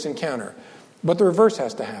perceiving this encounter? But the reverse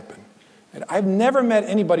has to happen. And I've never met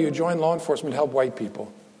anybody who joined law enforcement to help white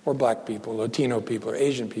people or black people, Latino people, or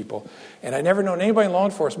Asian people. And I've never known anybody in law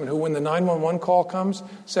enforcement who, when the 911 call comes,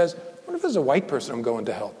 says, what if there's a white person I'm going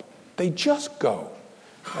to help? They just go.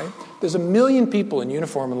 Right? There's 1 million people in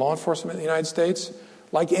uniform in law enforcement in the United States.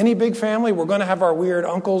 Like any big family, we're going to have our weird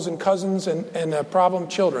uncles and cousins and problem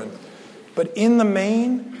children. But in the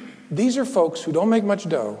main, these are folks who don't make much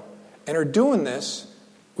dough and are doing this,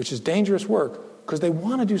 which is dangerous work, because they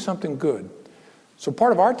want to do something good. So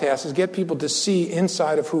part of our task is get people to see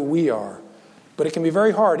inside of who we are. But it can be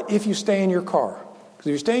very hard if you stay in your car. Because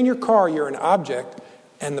if you stay in your car, you're an object,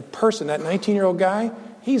 and the person, that 19-year-old guy,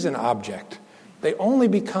 he's an object. They only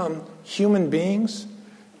become human beings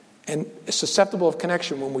and susceptible of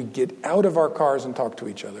connection when we get out of our cars and talk to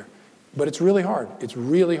each other. But it's really hard. It's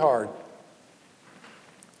really hard.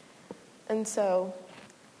 And so,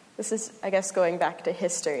 this is, I guess, going back to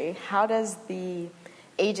history. How does the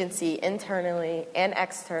agency internally and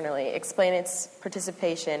externally explain its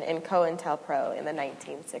participation in COINTELPRO in the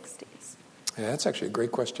 1960s? Yeah, that's actually a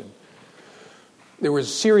great question. There was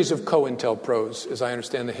a series of COINTELPROs, as I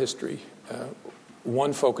understand the history.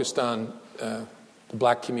 One focused on the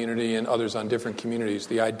black community and others on different communities.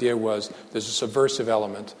 The idea was there's a subversive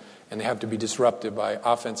element, and they have to be disrupted by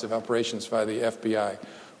offensive operations by the FBI.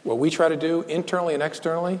 What we try to do internally and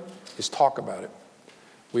externally is talk about it.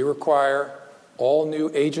 We require all new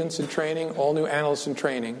agents in training, all new analysts in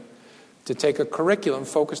training, to take a curriculum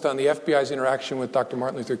focused on the FBI's interaction with Dr.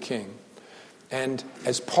 Martin Luther King. And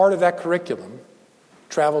as part of that curriculum,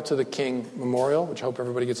 travel to the King Memorial, which I hope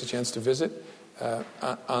everybody gets a chance to visit,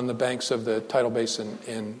 on the banks of the Tidal Basin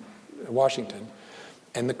in Washington.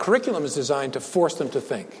 And the curriculum is designed to force them to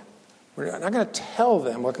think. We're not going to tell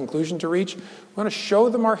them what conclusion to reach. We're going to show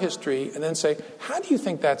them our history and then say, how do you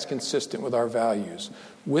think that's consistent with our values,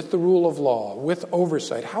 with the rule of law, with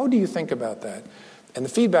oversight? How do you think about that? And the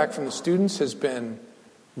feedback from the students has been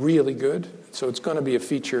really good. So it's going to be a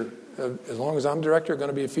feature. As long as I'm director, going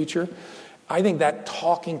to be a feature. I think that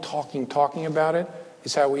talking about it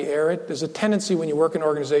is how we air it. There's a tendency when you work in an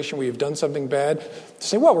organization where you've done something bad to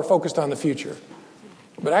say, well, we're focused on the future.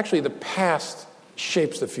 But actually the past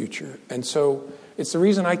shapes the future. And so it's the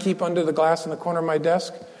reason I keep under the glass in the corner of my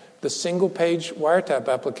desk the single-page wiretap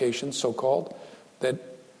application, so-called, that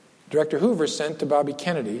Director Hoover sent to Bobby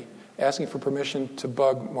Kennedy asking for permission to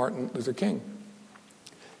bug Martin Luther King.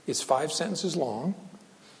 It's 5 sentences long,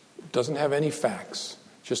 doesn't have any facts,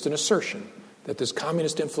 just an assertion that this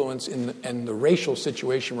communist influence and the racial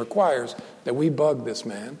situation requires that we bug this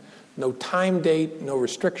man. No time date, no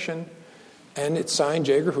restriction. And it's signed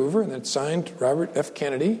J. Edgar Hoover, and then it's signed Robert F.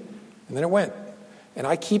 Kennedy, and then it went. And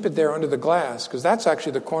I keep it there under the glass, because that's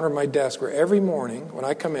actually the corner of my desk where every morning when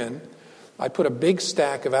I come in, I put a big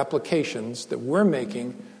stack of applications that we're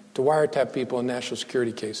making to wiretap people in national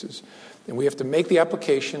security cases. And we have to make the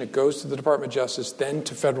application. It goes to the Department of Justice, then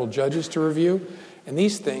to federal judges to review. And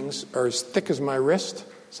these things are as thick as my wrist,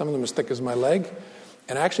 some of them as thick as my leg.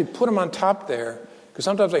 And I actually put them on top there, because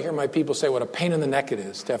sometimes I hear my people say what a pain in the neck it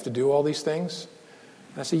is to have to do all these things.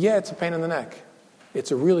 And I say, yeah, it's a pain in the neck.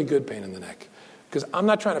 It's a really good pain in the neck. Because I'm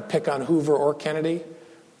not trying to pick on Hoover or Kennedy.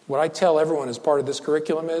 What I tell everyone as part of this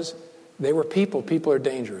curriculum is, they were people. People are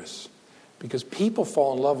dangerous. Because people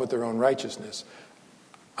fall in love with their own righteousness.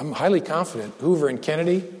 I'm highly confident Hoover and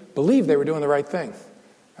Kennedy believed they were doing the right thing.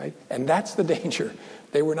 Right? And that's the danger.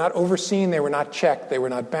 They were not overseen. They were not checked. They were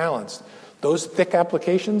not balanced. Those thick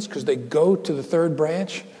applications, because they go to the third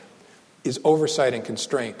branch, is oversight and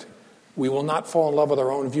constraint. We will not fall in love with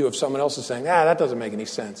our own view if someone else is saying, that doesn't make any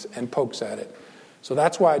sense, and pokes at it. So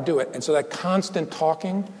that's why I do it. And so that constant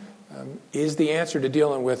talking is the answer to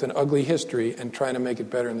dealing with an ugly history and trying to make it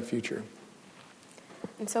better in the future.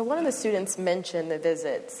 And so one of the students mentioned the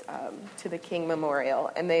visits to the King Memorial,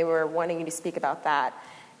 and they were wanting you to speak about that,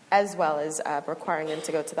 as well as requiring them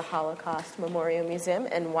to go to the Holocaust Memorial Museum,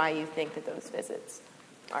 and why you think that those visits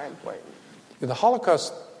are important. The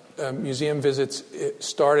Holocaust Museum visits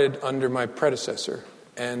started under my predecessor,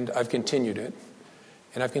 and I've continued it.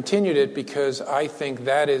 And I've continued it because I think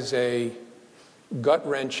that is a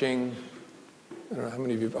gut-wrenching, I don't know how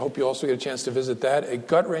many of you, I hope you also get a chance to visit that, a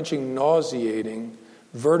gut-wrenching, nauseating,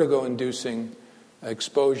 vertigo-inducing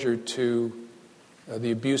exposure to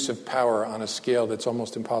the abuse of power on a scale that's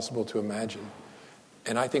almost impossible to imagine.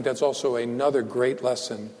 And I think that's also another great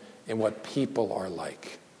lesson in what people are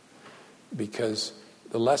like. Because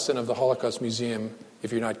the lesson of the Holocaust Museum,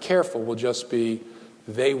 if you're not careful, will just be,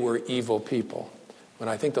 they were evil people. When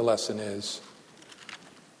I think the lesson is,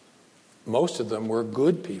 most of them were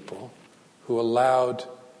good people who allowed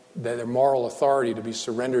their moral authority to be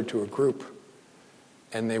surrendered to a group,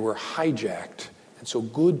 and they were hijacked. And so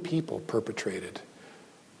good people perpetrated.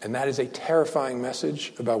 And that is a terrifying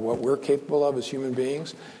message about what we're capable of as human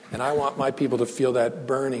beings. And I want my people to feel that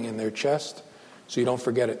burning in their chest so you don't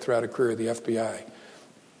forget it throughout a career at the FBI.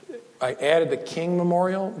 I added the King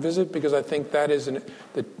Memorial visit because I think that is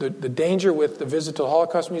the danger with the visit to the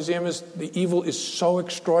Holocaust Museum is the evil is so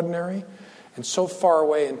extraordinary and so far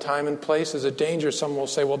away in time and place. There's a danger someone will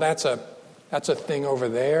say, well, that's a thing over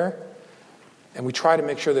there. And we try to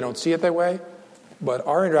make sure they don't see it that way. But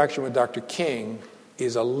our interaction with Dr. King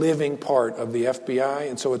is a living part of the FBI,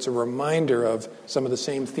 and so it's a reminder of some of the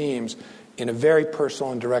same themes in a very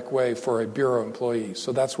personal and direct way for a Bureau employee.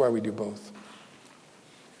 So that's why we do both.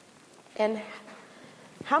 And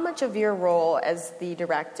how much of your role as the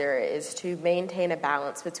director is to maintain a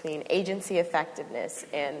balance between agency effectiveness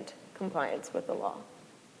and compliance with the law?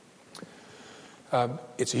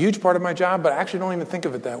 It's a huge part of my job, but I actually don't even think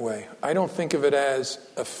of it that way. I don't think of it as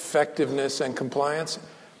effectiveness and compliance.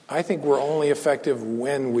 I think we're only effective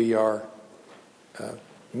when we are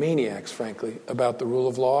maniacs, frankly, about the rule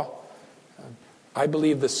of law. I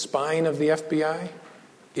believe the spine of the FBI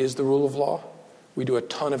is the rule of law. We do a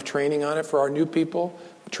ton of training on it for our new people.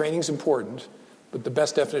 Training's important, but the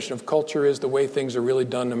best definition of culture is the way things are really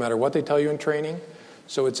done no matter what they tell you in training.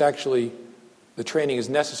 So it's actually, the training is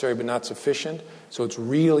necessary but not sufficient. So it's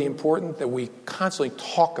really important that we constantly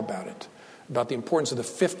talk about it, about the importance of the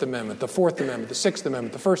Fifth Amendment, the Fourth Amendment, the Sixth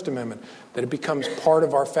Amendment, the First Amendment, that it becomes part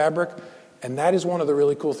of our fabric. And that is one of the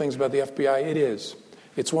really cool things about the FBI. It is.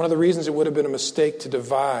 It's one of the reasons it would have been a mistake to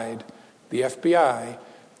divide the FBI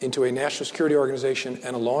into a national security organization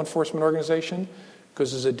and a law enforcement organization,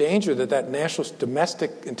 because there's a danger that that national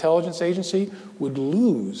domestic intelligence agency would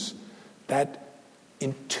lose that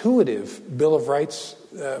intuitive Bill of Rights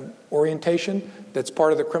orientation that's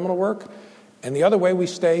part of the criminal work. And the other way we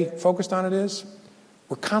stay focused on it is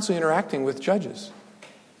we're constantly interacting with judges.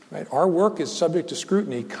 Right? Our work is subject to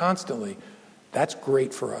scrutiny constantly. That's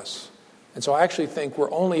great for us. And so I actually think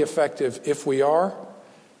we're only effective if we are.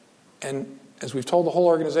 And as we've told the whole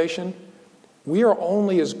organization, we are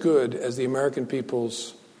only as good as the American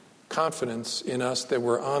people's confidence in us that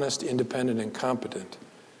we're honest, independent, and competent.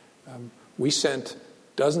 We sent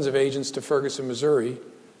dozens of agents to Ferguson, Missouri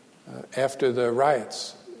after the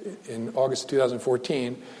riots in August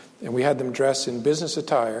 2014, and we had them dress in business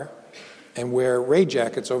attire and wear raid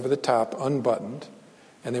jackets over the top, unbuttoned,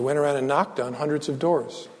 and they went around and knocked on hundreds of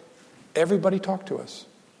doors. Everybody talked to us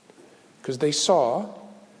because they saw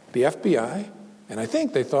the FBI, and I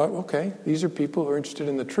think they thought, okay, these are people who are interested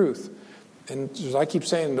in the truth. And as I keep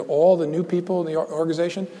saying to all the new people in the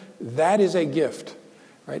organization, that is a gift,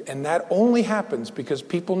 right? And that only happens because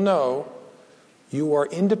people know you are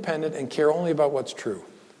independent and care only about what's true,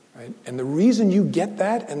 right? And the reason you get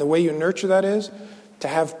that and the way you nurture that is to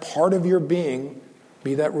have part of your being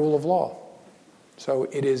be that rule of law. So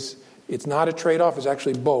it's not a trade-off, it's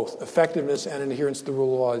actually both. Effectiveness and adherence to the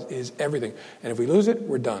rule of law is everything. And if we lose it,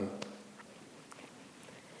 we're done.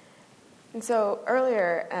 And so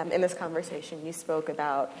earlier in this conversation, you spoke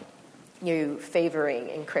about you favoring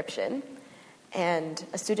encryption. And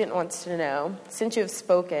a student wants to know, since you have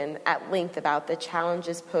spoken at length about the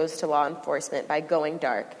challenges posed to law enforcement by going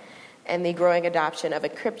dark and the growing adoption of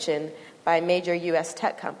encryption by major U.S.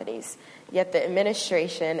 tech companies, yet the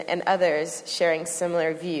administration and others sharing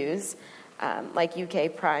similar views, like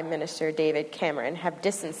UK Prime Minister David Cameron, have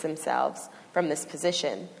distanced themselves from this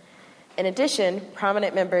position. In addition,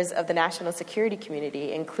 prominent members of the national security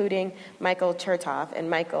community, including Michael Chertoff and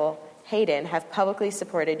Michael Hayden, have publicly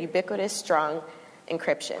supported ubiquitous, strong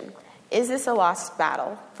encryption. Is this a lost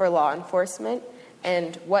battle for law enforcement?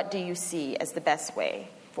 And what do you see as the best way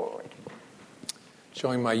forward?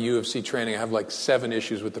 Showing my UFC training, I have like 7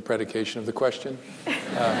 issues with the predication of the question.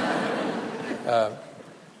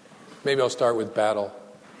 Maybe I'll start with battle.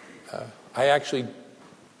 I actually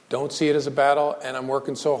don't see it as a battle, and I'm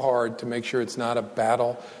working so hard to make sure it's not a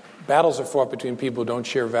battle. Battles are fought between people who don't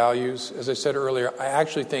share values. As I said earlier, I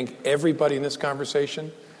actually think everybody in this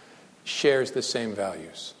conversation shares the same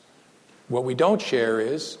values. What we don't share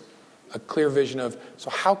is a clear vision of, so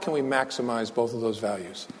how can we maximize both of those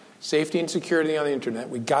values? Safety and security on the internet.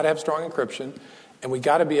 We got to have strong encryption, and we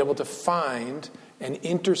got to be able to find and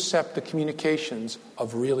intercept the communications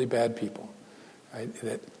of really bad people, right?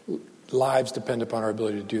 That lives depend upon our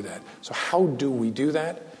ability to do that. So how do we do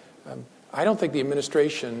that? I don't think the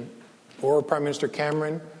administration or Prime Minister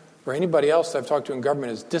Cameron or anybody else that I've talked to in government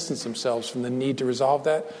has distanced themselves from the need to resolve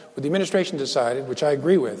that. What the administration decided, which I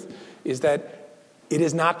agree with, is that it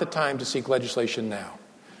is not the time to seek legislation now.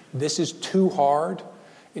 This is too hard,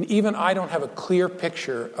 and even I don't have a clear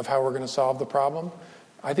picture of how we're going to solve the problem.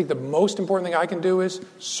 I think the most important thing I can do is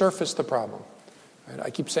surface the problem. Right? I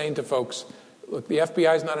keep saying to folks, look, the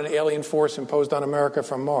FBI is not an alien force imposed on America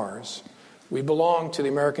from Mars. We belong to the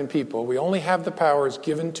American people. We only have the powers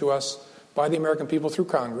given to us by the American people through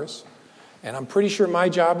Congress. And I'm pretty sure my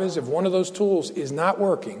job is, if one of those tools is not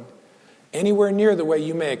working anywhere near the way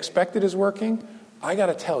you may expect it is working, I got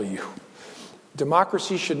to tell you,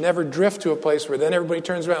 democracy should never drift to a place where then everybody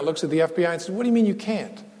turns around and looks at the FBI and says, what do you mean you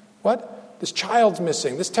can't? What? This child's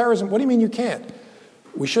missing. This terrorism. What do you mean you can't?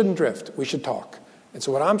 We shouldn't drift. We should talk. And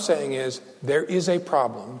so what I'm saying is there is a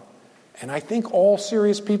problem. And I think all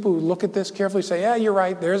serious people who look at this carefully say, yeah, you're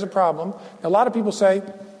right, there is a problem. A lot of people say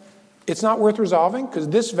it's not worth resolving because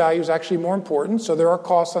this value is actually more important, so there are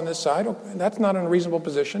costs on this side. And that's not an unreasonable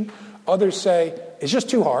position. Others say it's just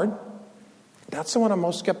too hard. That's the one I'm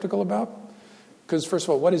most skeptical about. Because first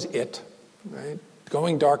of all, what is it? Right?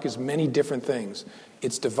 Going dark is many different things.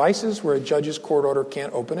 It's devices where a judge's court order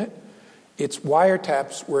can't open it. It's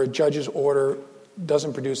wiretaps where a judge's order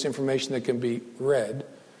doesn't produce information that can be read.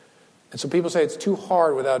 And so people say it's too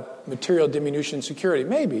hard without material diminution in security.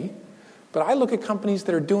 Maybe, but I look at companies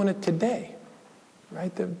that are doing it today,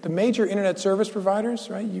 right? The major internet service providers,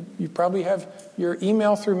 right? You probably have your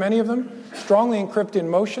email through many of them, strongly encrypt in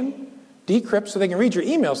motion, decrypt so they can read your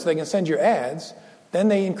email so they can send your ads, then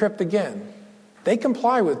they encrypt again. They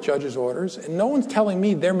comply with judges' orders, and no one's telling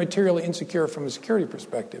me they're materially insecure from a security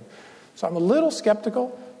perspective. So I'm a little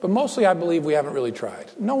skeptical, but mostly I believe we haven't really tried.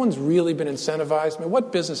 No one's really been incentivized. I mean,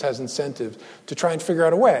 what business has incentive to try and figure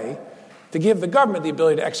out a way to give the government the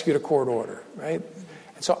ability to execute a court order, right?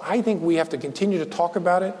 And so I think we have to continue to talk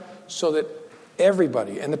about it so that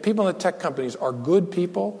everybody, and the people in the tech companies are good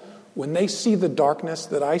people, when they see the darkness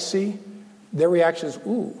that I see, their reaction is,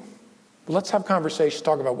 ooh, let's have conversations,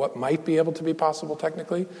 talk about what might be able to be possible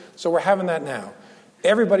technically. So we're having that now.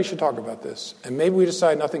 Everybody should talk about this. And maybe we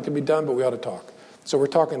decide nothing can be done, but we ought to talk. So we're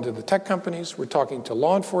talking to the tech companies, we're talking to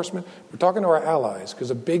law enforcement, we're talking to our allies,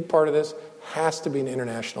 because a big part of this has to be an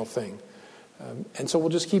international thing. And so we'll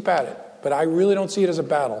just keep at it. But I really don't see it as a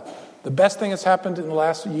battle. The best thing that's happened in the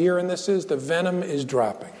last year in this is the venom is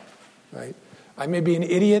dropping, right? I may be an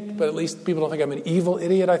idiot, but at least people don't think I'm an evil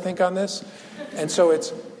idiot, I think, on this. And so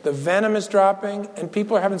the venom is dropping, and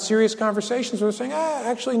people are having serious conversations where they're saying,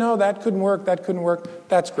 actually, no, that couldn't work.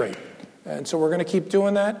 That's great. And so we're going to keep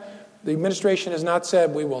doing that. The administration has not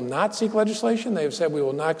said we will not seek legislation. They have said we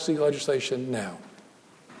will not seek legislation now.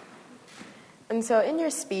 And so in your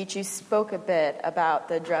speech, you spoke a bit about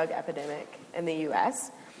the drug epidemic in the U.S.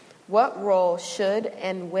 What role should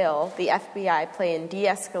and will the FBI play in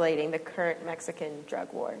de-escalating the current Mexican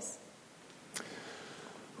drug wars?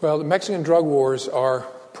 Well, the Mexican drug wars are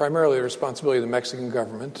primarily the responsibility of the Mexican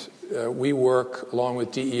government. We work, along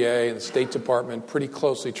with DEA and the State Department, pretty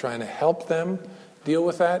closely trying to help them deal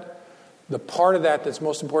with that. The part of that that's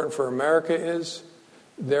most important for America is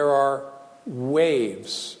there are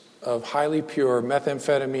waves of highly pure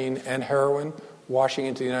methamphetamine and heroin washing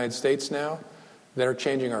into the United States now that are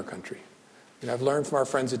changing our country. And I've learned from our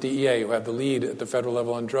friends at DEA, who have the lead at the federal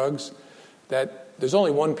level on drugs, that there's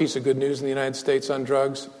only one piece of good news in the United States on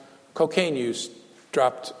drugs. Cocaine use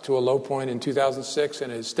dropped to a low point in 2006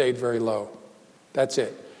 and has stayed very low. That's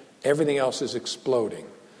it. Everything else is exploding.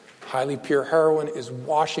 Highly pure heroin is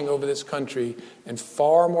washing over this country, and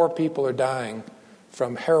far more people are dying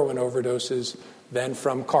from heroin overdoses than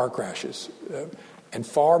from car crashes. And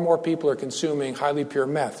far more people are consuming highly pure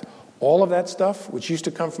meth. All of that stuff, which used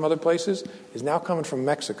to come from other places, is now coming from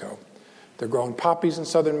Mexico. They're growing poppies in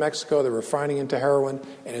southern Mexico, they're refining into heroin,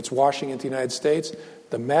 and it's washing into the United States.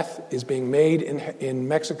 The meth is being made in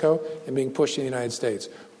Mexico and being pushed in the United States.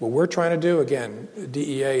 What we're trying to do, again,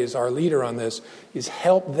 DEA is our leader on this, is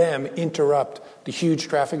help them interrupt the huge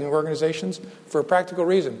trafficking organizations for a practical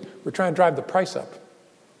reason. We're trying to drive the price up,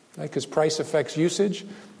 right? Because price affects usage.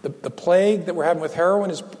 The plague that we're having with heroin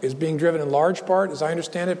is being driven in large part, as I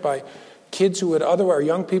understand it, by kids who would otherwise, or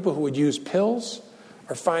young people who would use pills,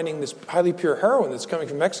 are finding this highly pure heroin that's coming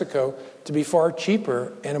from Mexico to be far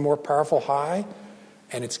cheaper and a more powerful high,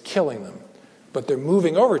 and it's killing them. But they're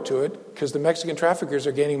moving over to it because the Mexican traffickers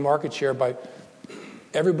are gaining market share by,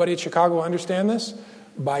 everybody at Chicago will understand this,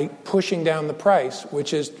 by pushing down the price,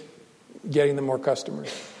 which is getting them more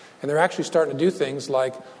customers. And they're actually starting to do things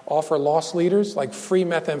like offer loss leaders like free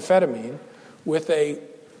methamphetamine with a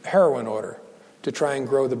heroin order to try and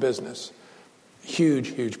grow the business. Huge,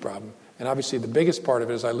 huge problem. And obviously the biggest part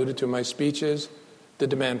of it, as I alluded to in my speech, is the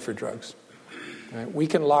demand for drugs. Right? We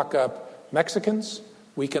can lock up Mexicans,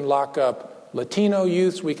 we can lock up Latino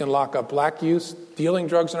youths, we can lock up black youths dealing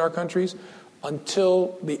drugs in our countries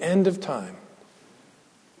until the end of time.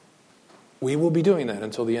 We will be doing that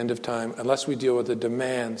until the end of time unless we deal with the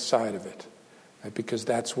demand side of it, right? Because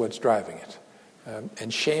that's what's driving it.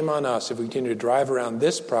 And shame on us if we continue to drive around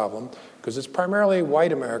this problem, because it's primarily a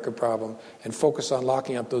white America problem, and focus on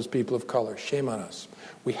locking up those people of color. Shame on us.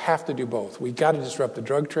 We have to do both. We've got to disrupt the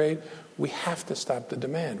drug trade. We have to stop the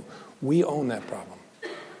demand. We own that problem.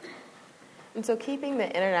 And so keeping the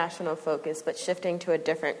international focus but shifting to a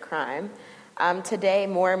different crime, today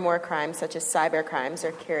more and more crimes such as cyber crimes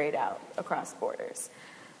are carried out across borders.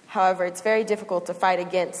 However, it's very difficult to fight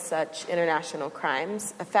against such international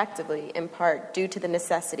crimes effectively, in part due to the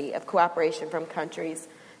necessity of cooperation from countries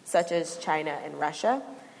such as China and Russia.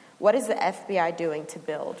 What is the FBI doing to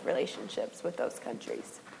build relationships with those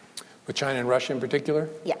countries? With China and Russia in particular?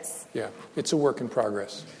 Yes. Yeah, it's a work in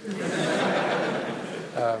progress.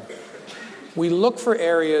 We look for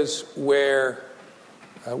areas where,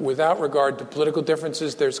 without regard to political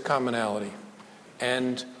differences, there's commonality.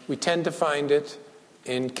 And we tend to find it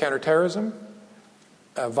in counterterrorism,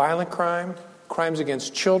 violent crime, crimes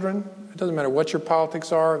against children. It doesn't matter what your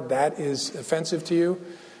politics are, that is offensive to you.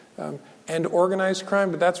 And organized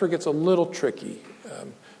crime, but that's where it gets a little tricky.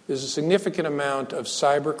 There's a significant amount of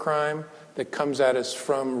cyber crime that comes at us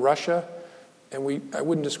from Russia, and I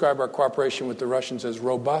wouldn't describe our cooperation with the Russians as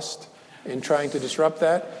robust in trying to disrupt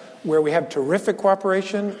that. Where we have terrific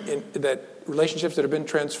cooperation, that relationships that have been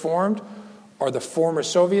transformed, are the former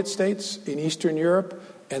Soviet states in Eastern Europe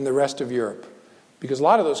and the rest of Europe. Because a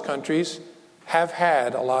lot of those countries have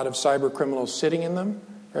had a lot of cyber criminals sitting in them.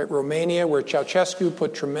 Right? Romania, where Ceausescu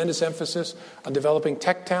put tremendous emphasis on developing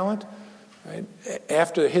tech talent. Right?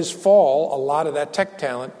 After his fall, a lot of that tech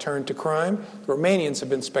talent turned to crime. The Romanians have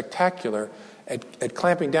been spectacular at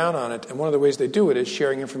clamping down on it, and one of the ways they do it is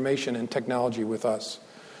sharing information and technology with us.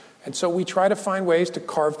 And so we try to find ways to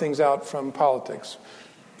carve things out from politics.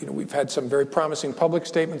 We've had some very promising public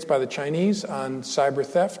statements by the Chinese on cyber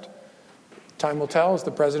theft. Time will tell, as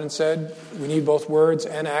the president said, we need both words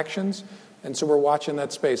and actions, and so we're watching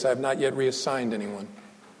that space. I have not yet reassigned anyone.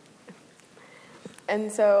 And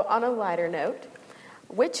so, on a lighter note,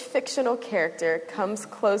 which fictional character comes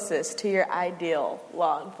closest to your ideal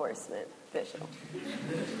law enforcement? official.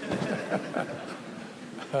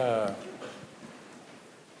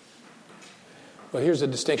 Well, here's a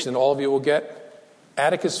distinction that all of you will get.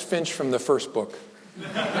 Atticus Finch from the first book.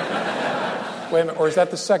 Wait a minute, or is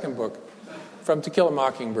that the second book? From To Kill a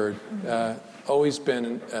Mockingbird. Always been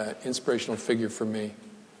an inspirational figure for me.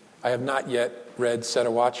 I have not yet read Set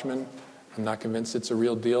a Watchman. I'm not convinced it's a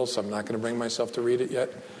real deal, so I'm not going to bring myself to read it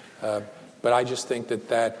yet. But I just think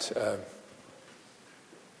that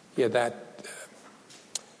I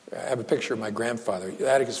have a picture of my grandfather,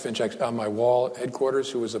 Atticus Finch, on my wall at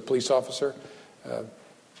headquarters, who was a police officer.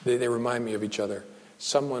 They remind me of each other.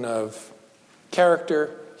 Someone of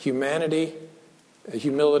character, humanity,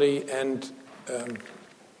 humility, and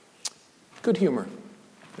good humor.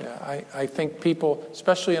 Yeah, I think people,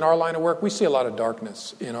 especially in our line of work, we see a lot of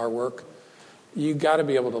darkness in our work. You got to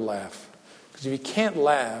be able to laugh. Because if you can't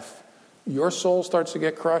laugh, your soul starts to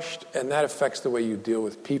get crushed, and that affects the way you deal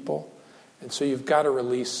with people. And so you've got to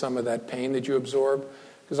release some of that pain that you absorb.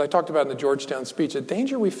 Because I talked about in the Georgetown speech, the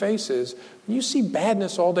danger we face is when you see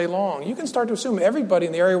badness all day long, you can start to assume everybody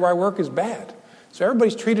in the area where I work is bad. So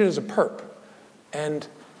everybody's treated as a perp. And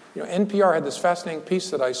NPR had this fascinating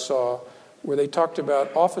piece that I saw where they talked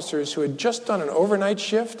about officers who had just done an overnight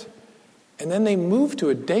shift, and then they moved to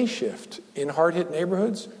a day shift in hard-hit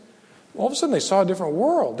neighborhoods. All of a sudden, they saw a different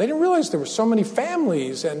world. They didn't realize there were so many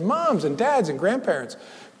families and moms and dads and grandparents.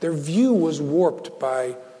 Their view was warped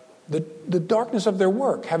by the darkness of their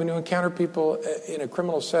work, having to encounter people in a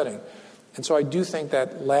criminal setting. And so I do think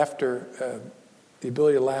that laughter, the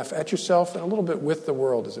ability to laugh at yourself and a little bit with the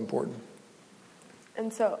world is important.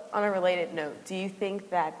 And so, on a related note, do you think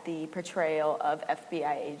that the portrayal of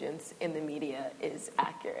FBI agents in the media is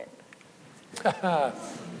accurate?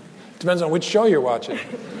 Depends on which show you're watching.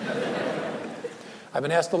 I've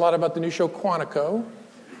been asked a lot about the new show Quantico,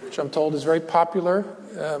 which I'm told is very popular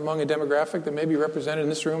among a demographic that may be represented in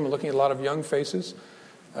this room. I'm looking at a lot of young faces.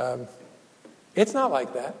 It's not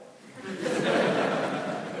like that.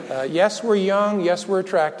 Yes, we're young. Yes, we're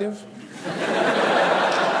attractive.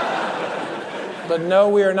 But no,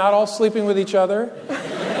 we are not all sleeping with each other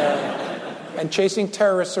and chasing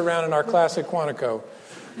terrorists around in our classic Quantico.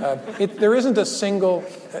 There isn't a single...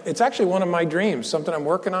 It's actually one of my dreams, something I'm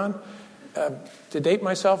working on. To date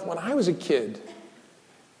myself, when I was a kid,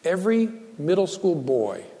 every middle school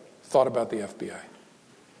boy thought about the FBI.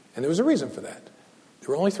 And there was a reason for that. There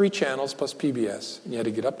were only 3 channels plus PBS, and you had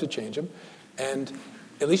to get up to change them. And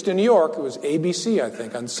at least in New York, it was ABC, I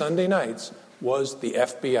think, on Sunday nights, was the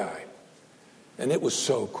FBI. And it was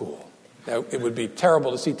so cool. Now, it would be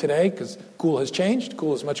terrible to see today because cool has changed.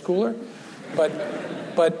 Cool is much cooler.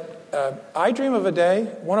 But I dream of a day,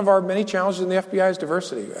 one of our many challenges in the FBI is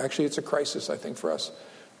diversity. Actually, it's a crisis, I think, for us.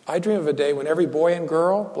 I dream of a day when every boy and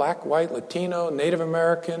girl, black, white, Latino, Native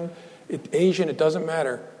American, Asian, it doesn't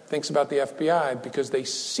matter, thinks about the FBI because they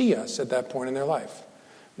see us at that point in their life.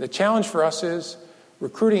 The challenge for us is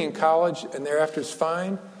recruiting in college and thereafter is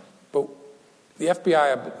fine, but the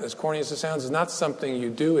FBI, as corny as it sounds, is not something you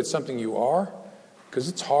do, it's something you are, because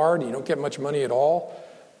it's hard, you don't get much money at all.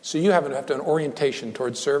 So you have to have an orientation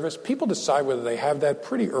towards service. People decide whether they have that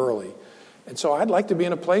pretty early. And so I'd like to be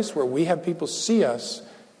in a place where we have people see us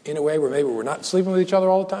in a way where maybe we're not sleeping with each other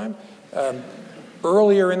all the time,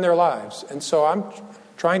 earlier in their lives. And so I'm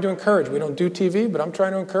trying to encourage, we don't do TV, but I'm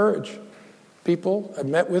trying to encourage people. I've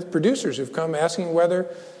met with producers who've come asking whether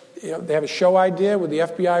they have a show idea, would the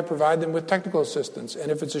FBI provide them with technical assistance?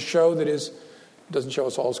 And if it's a show that doesn't show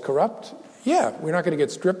us all as corrupt, yeah, we're not going to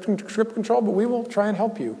get script control, but we will try and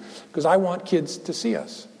help you because I want kids to see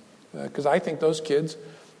us. Because I think those kids,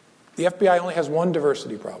 the FBI only has one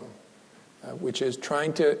diversity problem, which is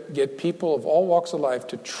trying to get people of all walks of life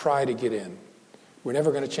to try to get in. We're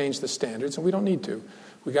never going to change the standards, and we don't need to.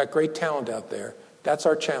 We got great talent out there. That's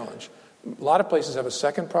our challenge. A lot of places have a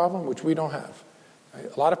second problem, which we don't have.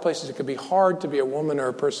 A lot of places it could be hard to be a woman or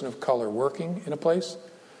a person of color working in a place.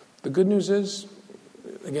 The good news is,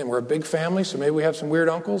 again, we're a big family, so maybe we have some weird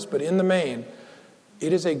uncles, but in the main,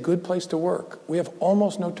 it is a good place to work. We have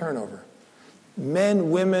almost no turnover.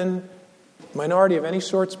 Men, women, minority of any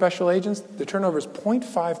sort, special agents, the turnover is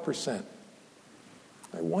 0.5%.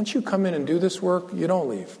 Once you come in and do this work, you don't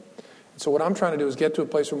leave. So what I'm trying to do is get to a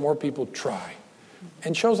place where more people try.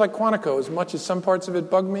 And shows like Quantico, as much as some parts of it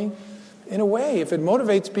bug me, in a way, if it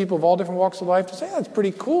motivates people of all different walks of life to say, that's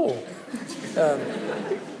pretty cool.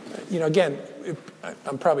 Again,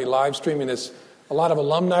 I'm probably live streaming this. A lot of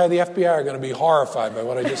alumni of the FBI are going to be horrified by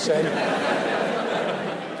what I just said.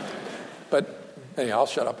 But anyhow, I'll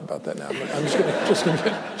shut up about that now. But I'm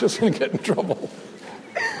just going to get in trouble.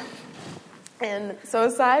 And so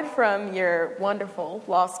aside from your wonderful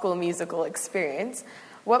law school musical experience,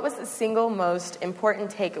 what was the single most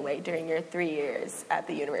important takeaway during your 3 years at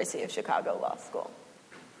the University of Chicago Law School?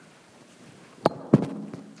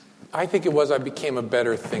 I think it was I became a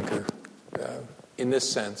better thinker in this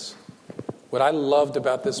sense. What I loved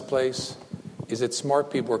about this place is that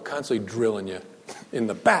smart people are constantly drilling you in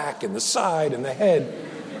the back, in the side, in the head.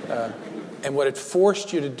 And what it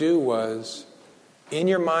forced you to do was, in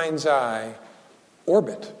your mind's eye,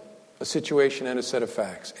 orbit a situation and a set of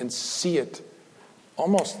facts and see it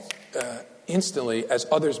almost instantly as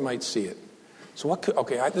others might see it. So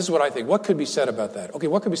this is what I think. What could be said about that? Okay,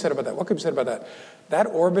 what could be said about that? What could be said about that? That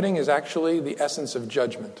orbiting is actually the essence of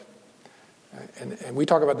judgment. And we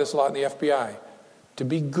talk about this a lot in the FBI. To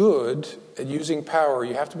be good at using power,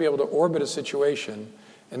 you have to be able to orbit a situation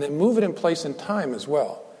and then move it in place and time as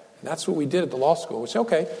well. And that's what we did at the law school. We say,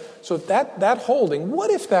 okay, so if that holding, what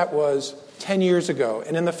if that was 10 years ago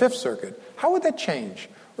and in the Fifth Circuit? How would that change?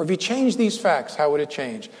 Or if you change these facts, how would it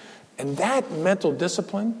change? And that mental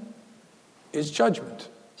discipline is judgment.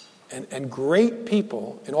 And great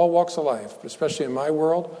people in all walks of life, but especially in my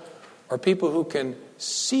world, are people who can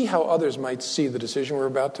see how others might see the decision we're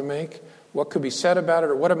about to make, what could be said about it,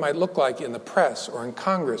 or what it might look like in the press or in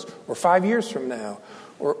Congress or 5 years from now,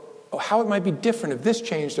 or how it might be different if this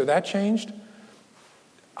changed or that changed.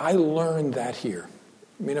 I learned that here.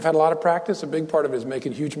 I mean, I've had a lot of practice. A big part of it is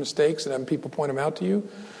making huge mistakes and having people point them out to you.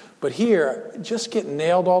 But here, just get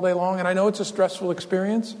nailed all day long. And I know it's a stressful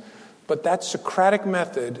experience, but that Socratic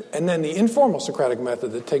method, and then the informal Socratic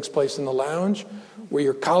method that takes place in the lounge, where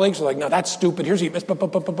your colleagues are like, no, that's stupid, here's what you missed,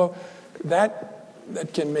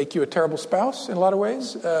 that can make you a terrible spouse in a lot of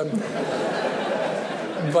ways.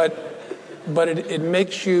 But it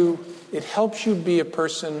makes you, it helps you be a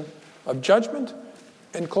person of judgment,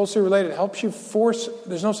 and closely related, it helps you force,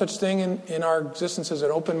 there's no such thing in our existence as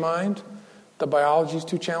an open mind. The biology is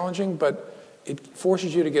too challenging, but it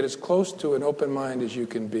forces you to get as close to an open mind as you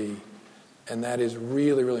can be. And that is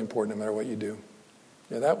really, really important no matter what you do.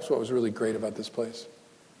 Yeah, that was what was really great about this place.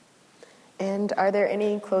 And are there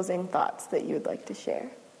any closing thoughts that you would like to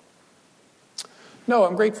share? No,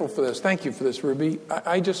 I'm grateful for this. Thank you for this, Ruby.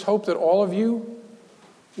 I just hope that all of you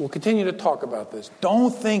will continue to talk about this.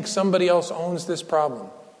 Don't think somebody else owns this problem.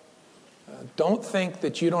 Don't think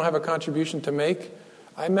that you don't have a contribution to make.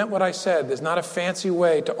 I meant what I said. There's not a fancy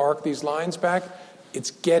way to arc these lines back.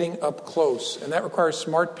 It's getting up close. And that requires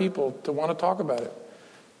smart people to want to talk about it.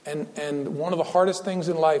 And one of the hardest things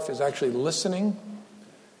in life is actually listening.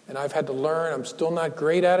 And I've had to learn. I'm still not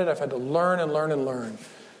great at it. I've had to learn and learn and learn.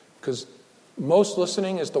 Because most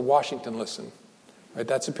listening is the Washington listen. Right?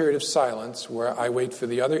 That's a period of silence where I wait for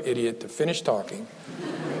the other idiot to finish talking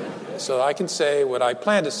so I can say what I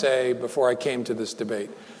planned to say before I came to this debate.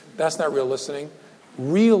 That's not real listening.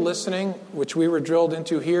 Real listening, which we were drilled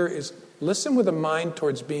into here, is listen with a mind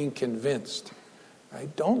towards being convinced.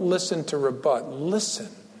 Right? Don't listen to rebut. Listen,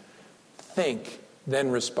 think, then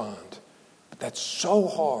respond. But that's so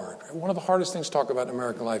hard. One of the hardest things to talk about in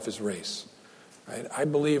American life is race. Right? I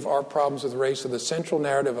believe our problems with race are the central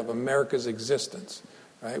narrative of America's existence.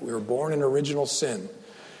 Right? We were born in original sin.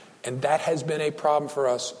 And that has been a problem for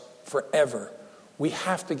us forever. We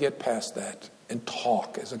have to get past that and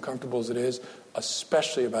talk, as uncomfortable as it is,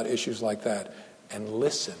 especially about issues like that, and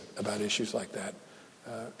listen about issues like that.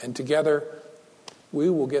 And together, we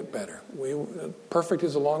will get better. Perfect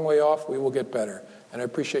is a long way off. We will get better. And I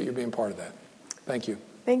appreciate you being part of that. Thank you.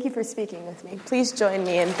 Thank you for speaking with me. Please join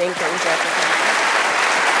me in thanking Director Comey.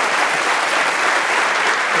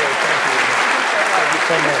 Thank you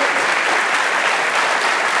so much.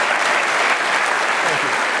 Thank you.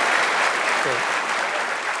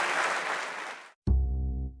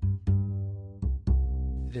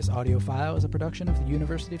 This audio file is a production of the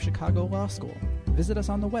University of Chicago Law School. Visit us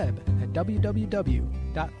on the web at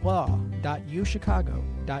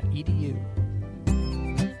www.law.uchicago.edu.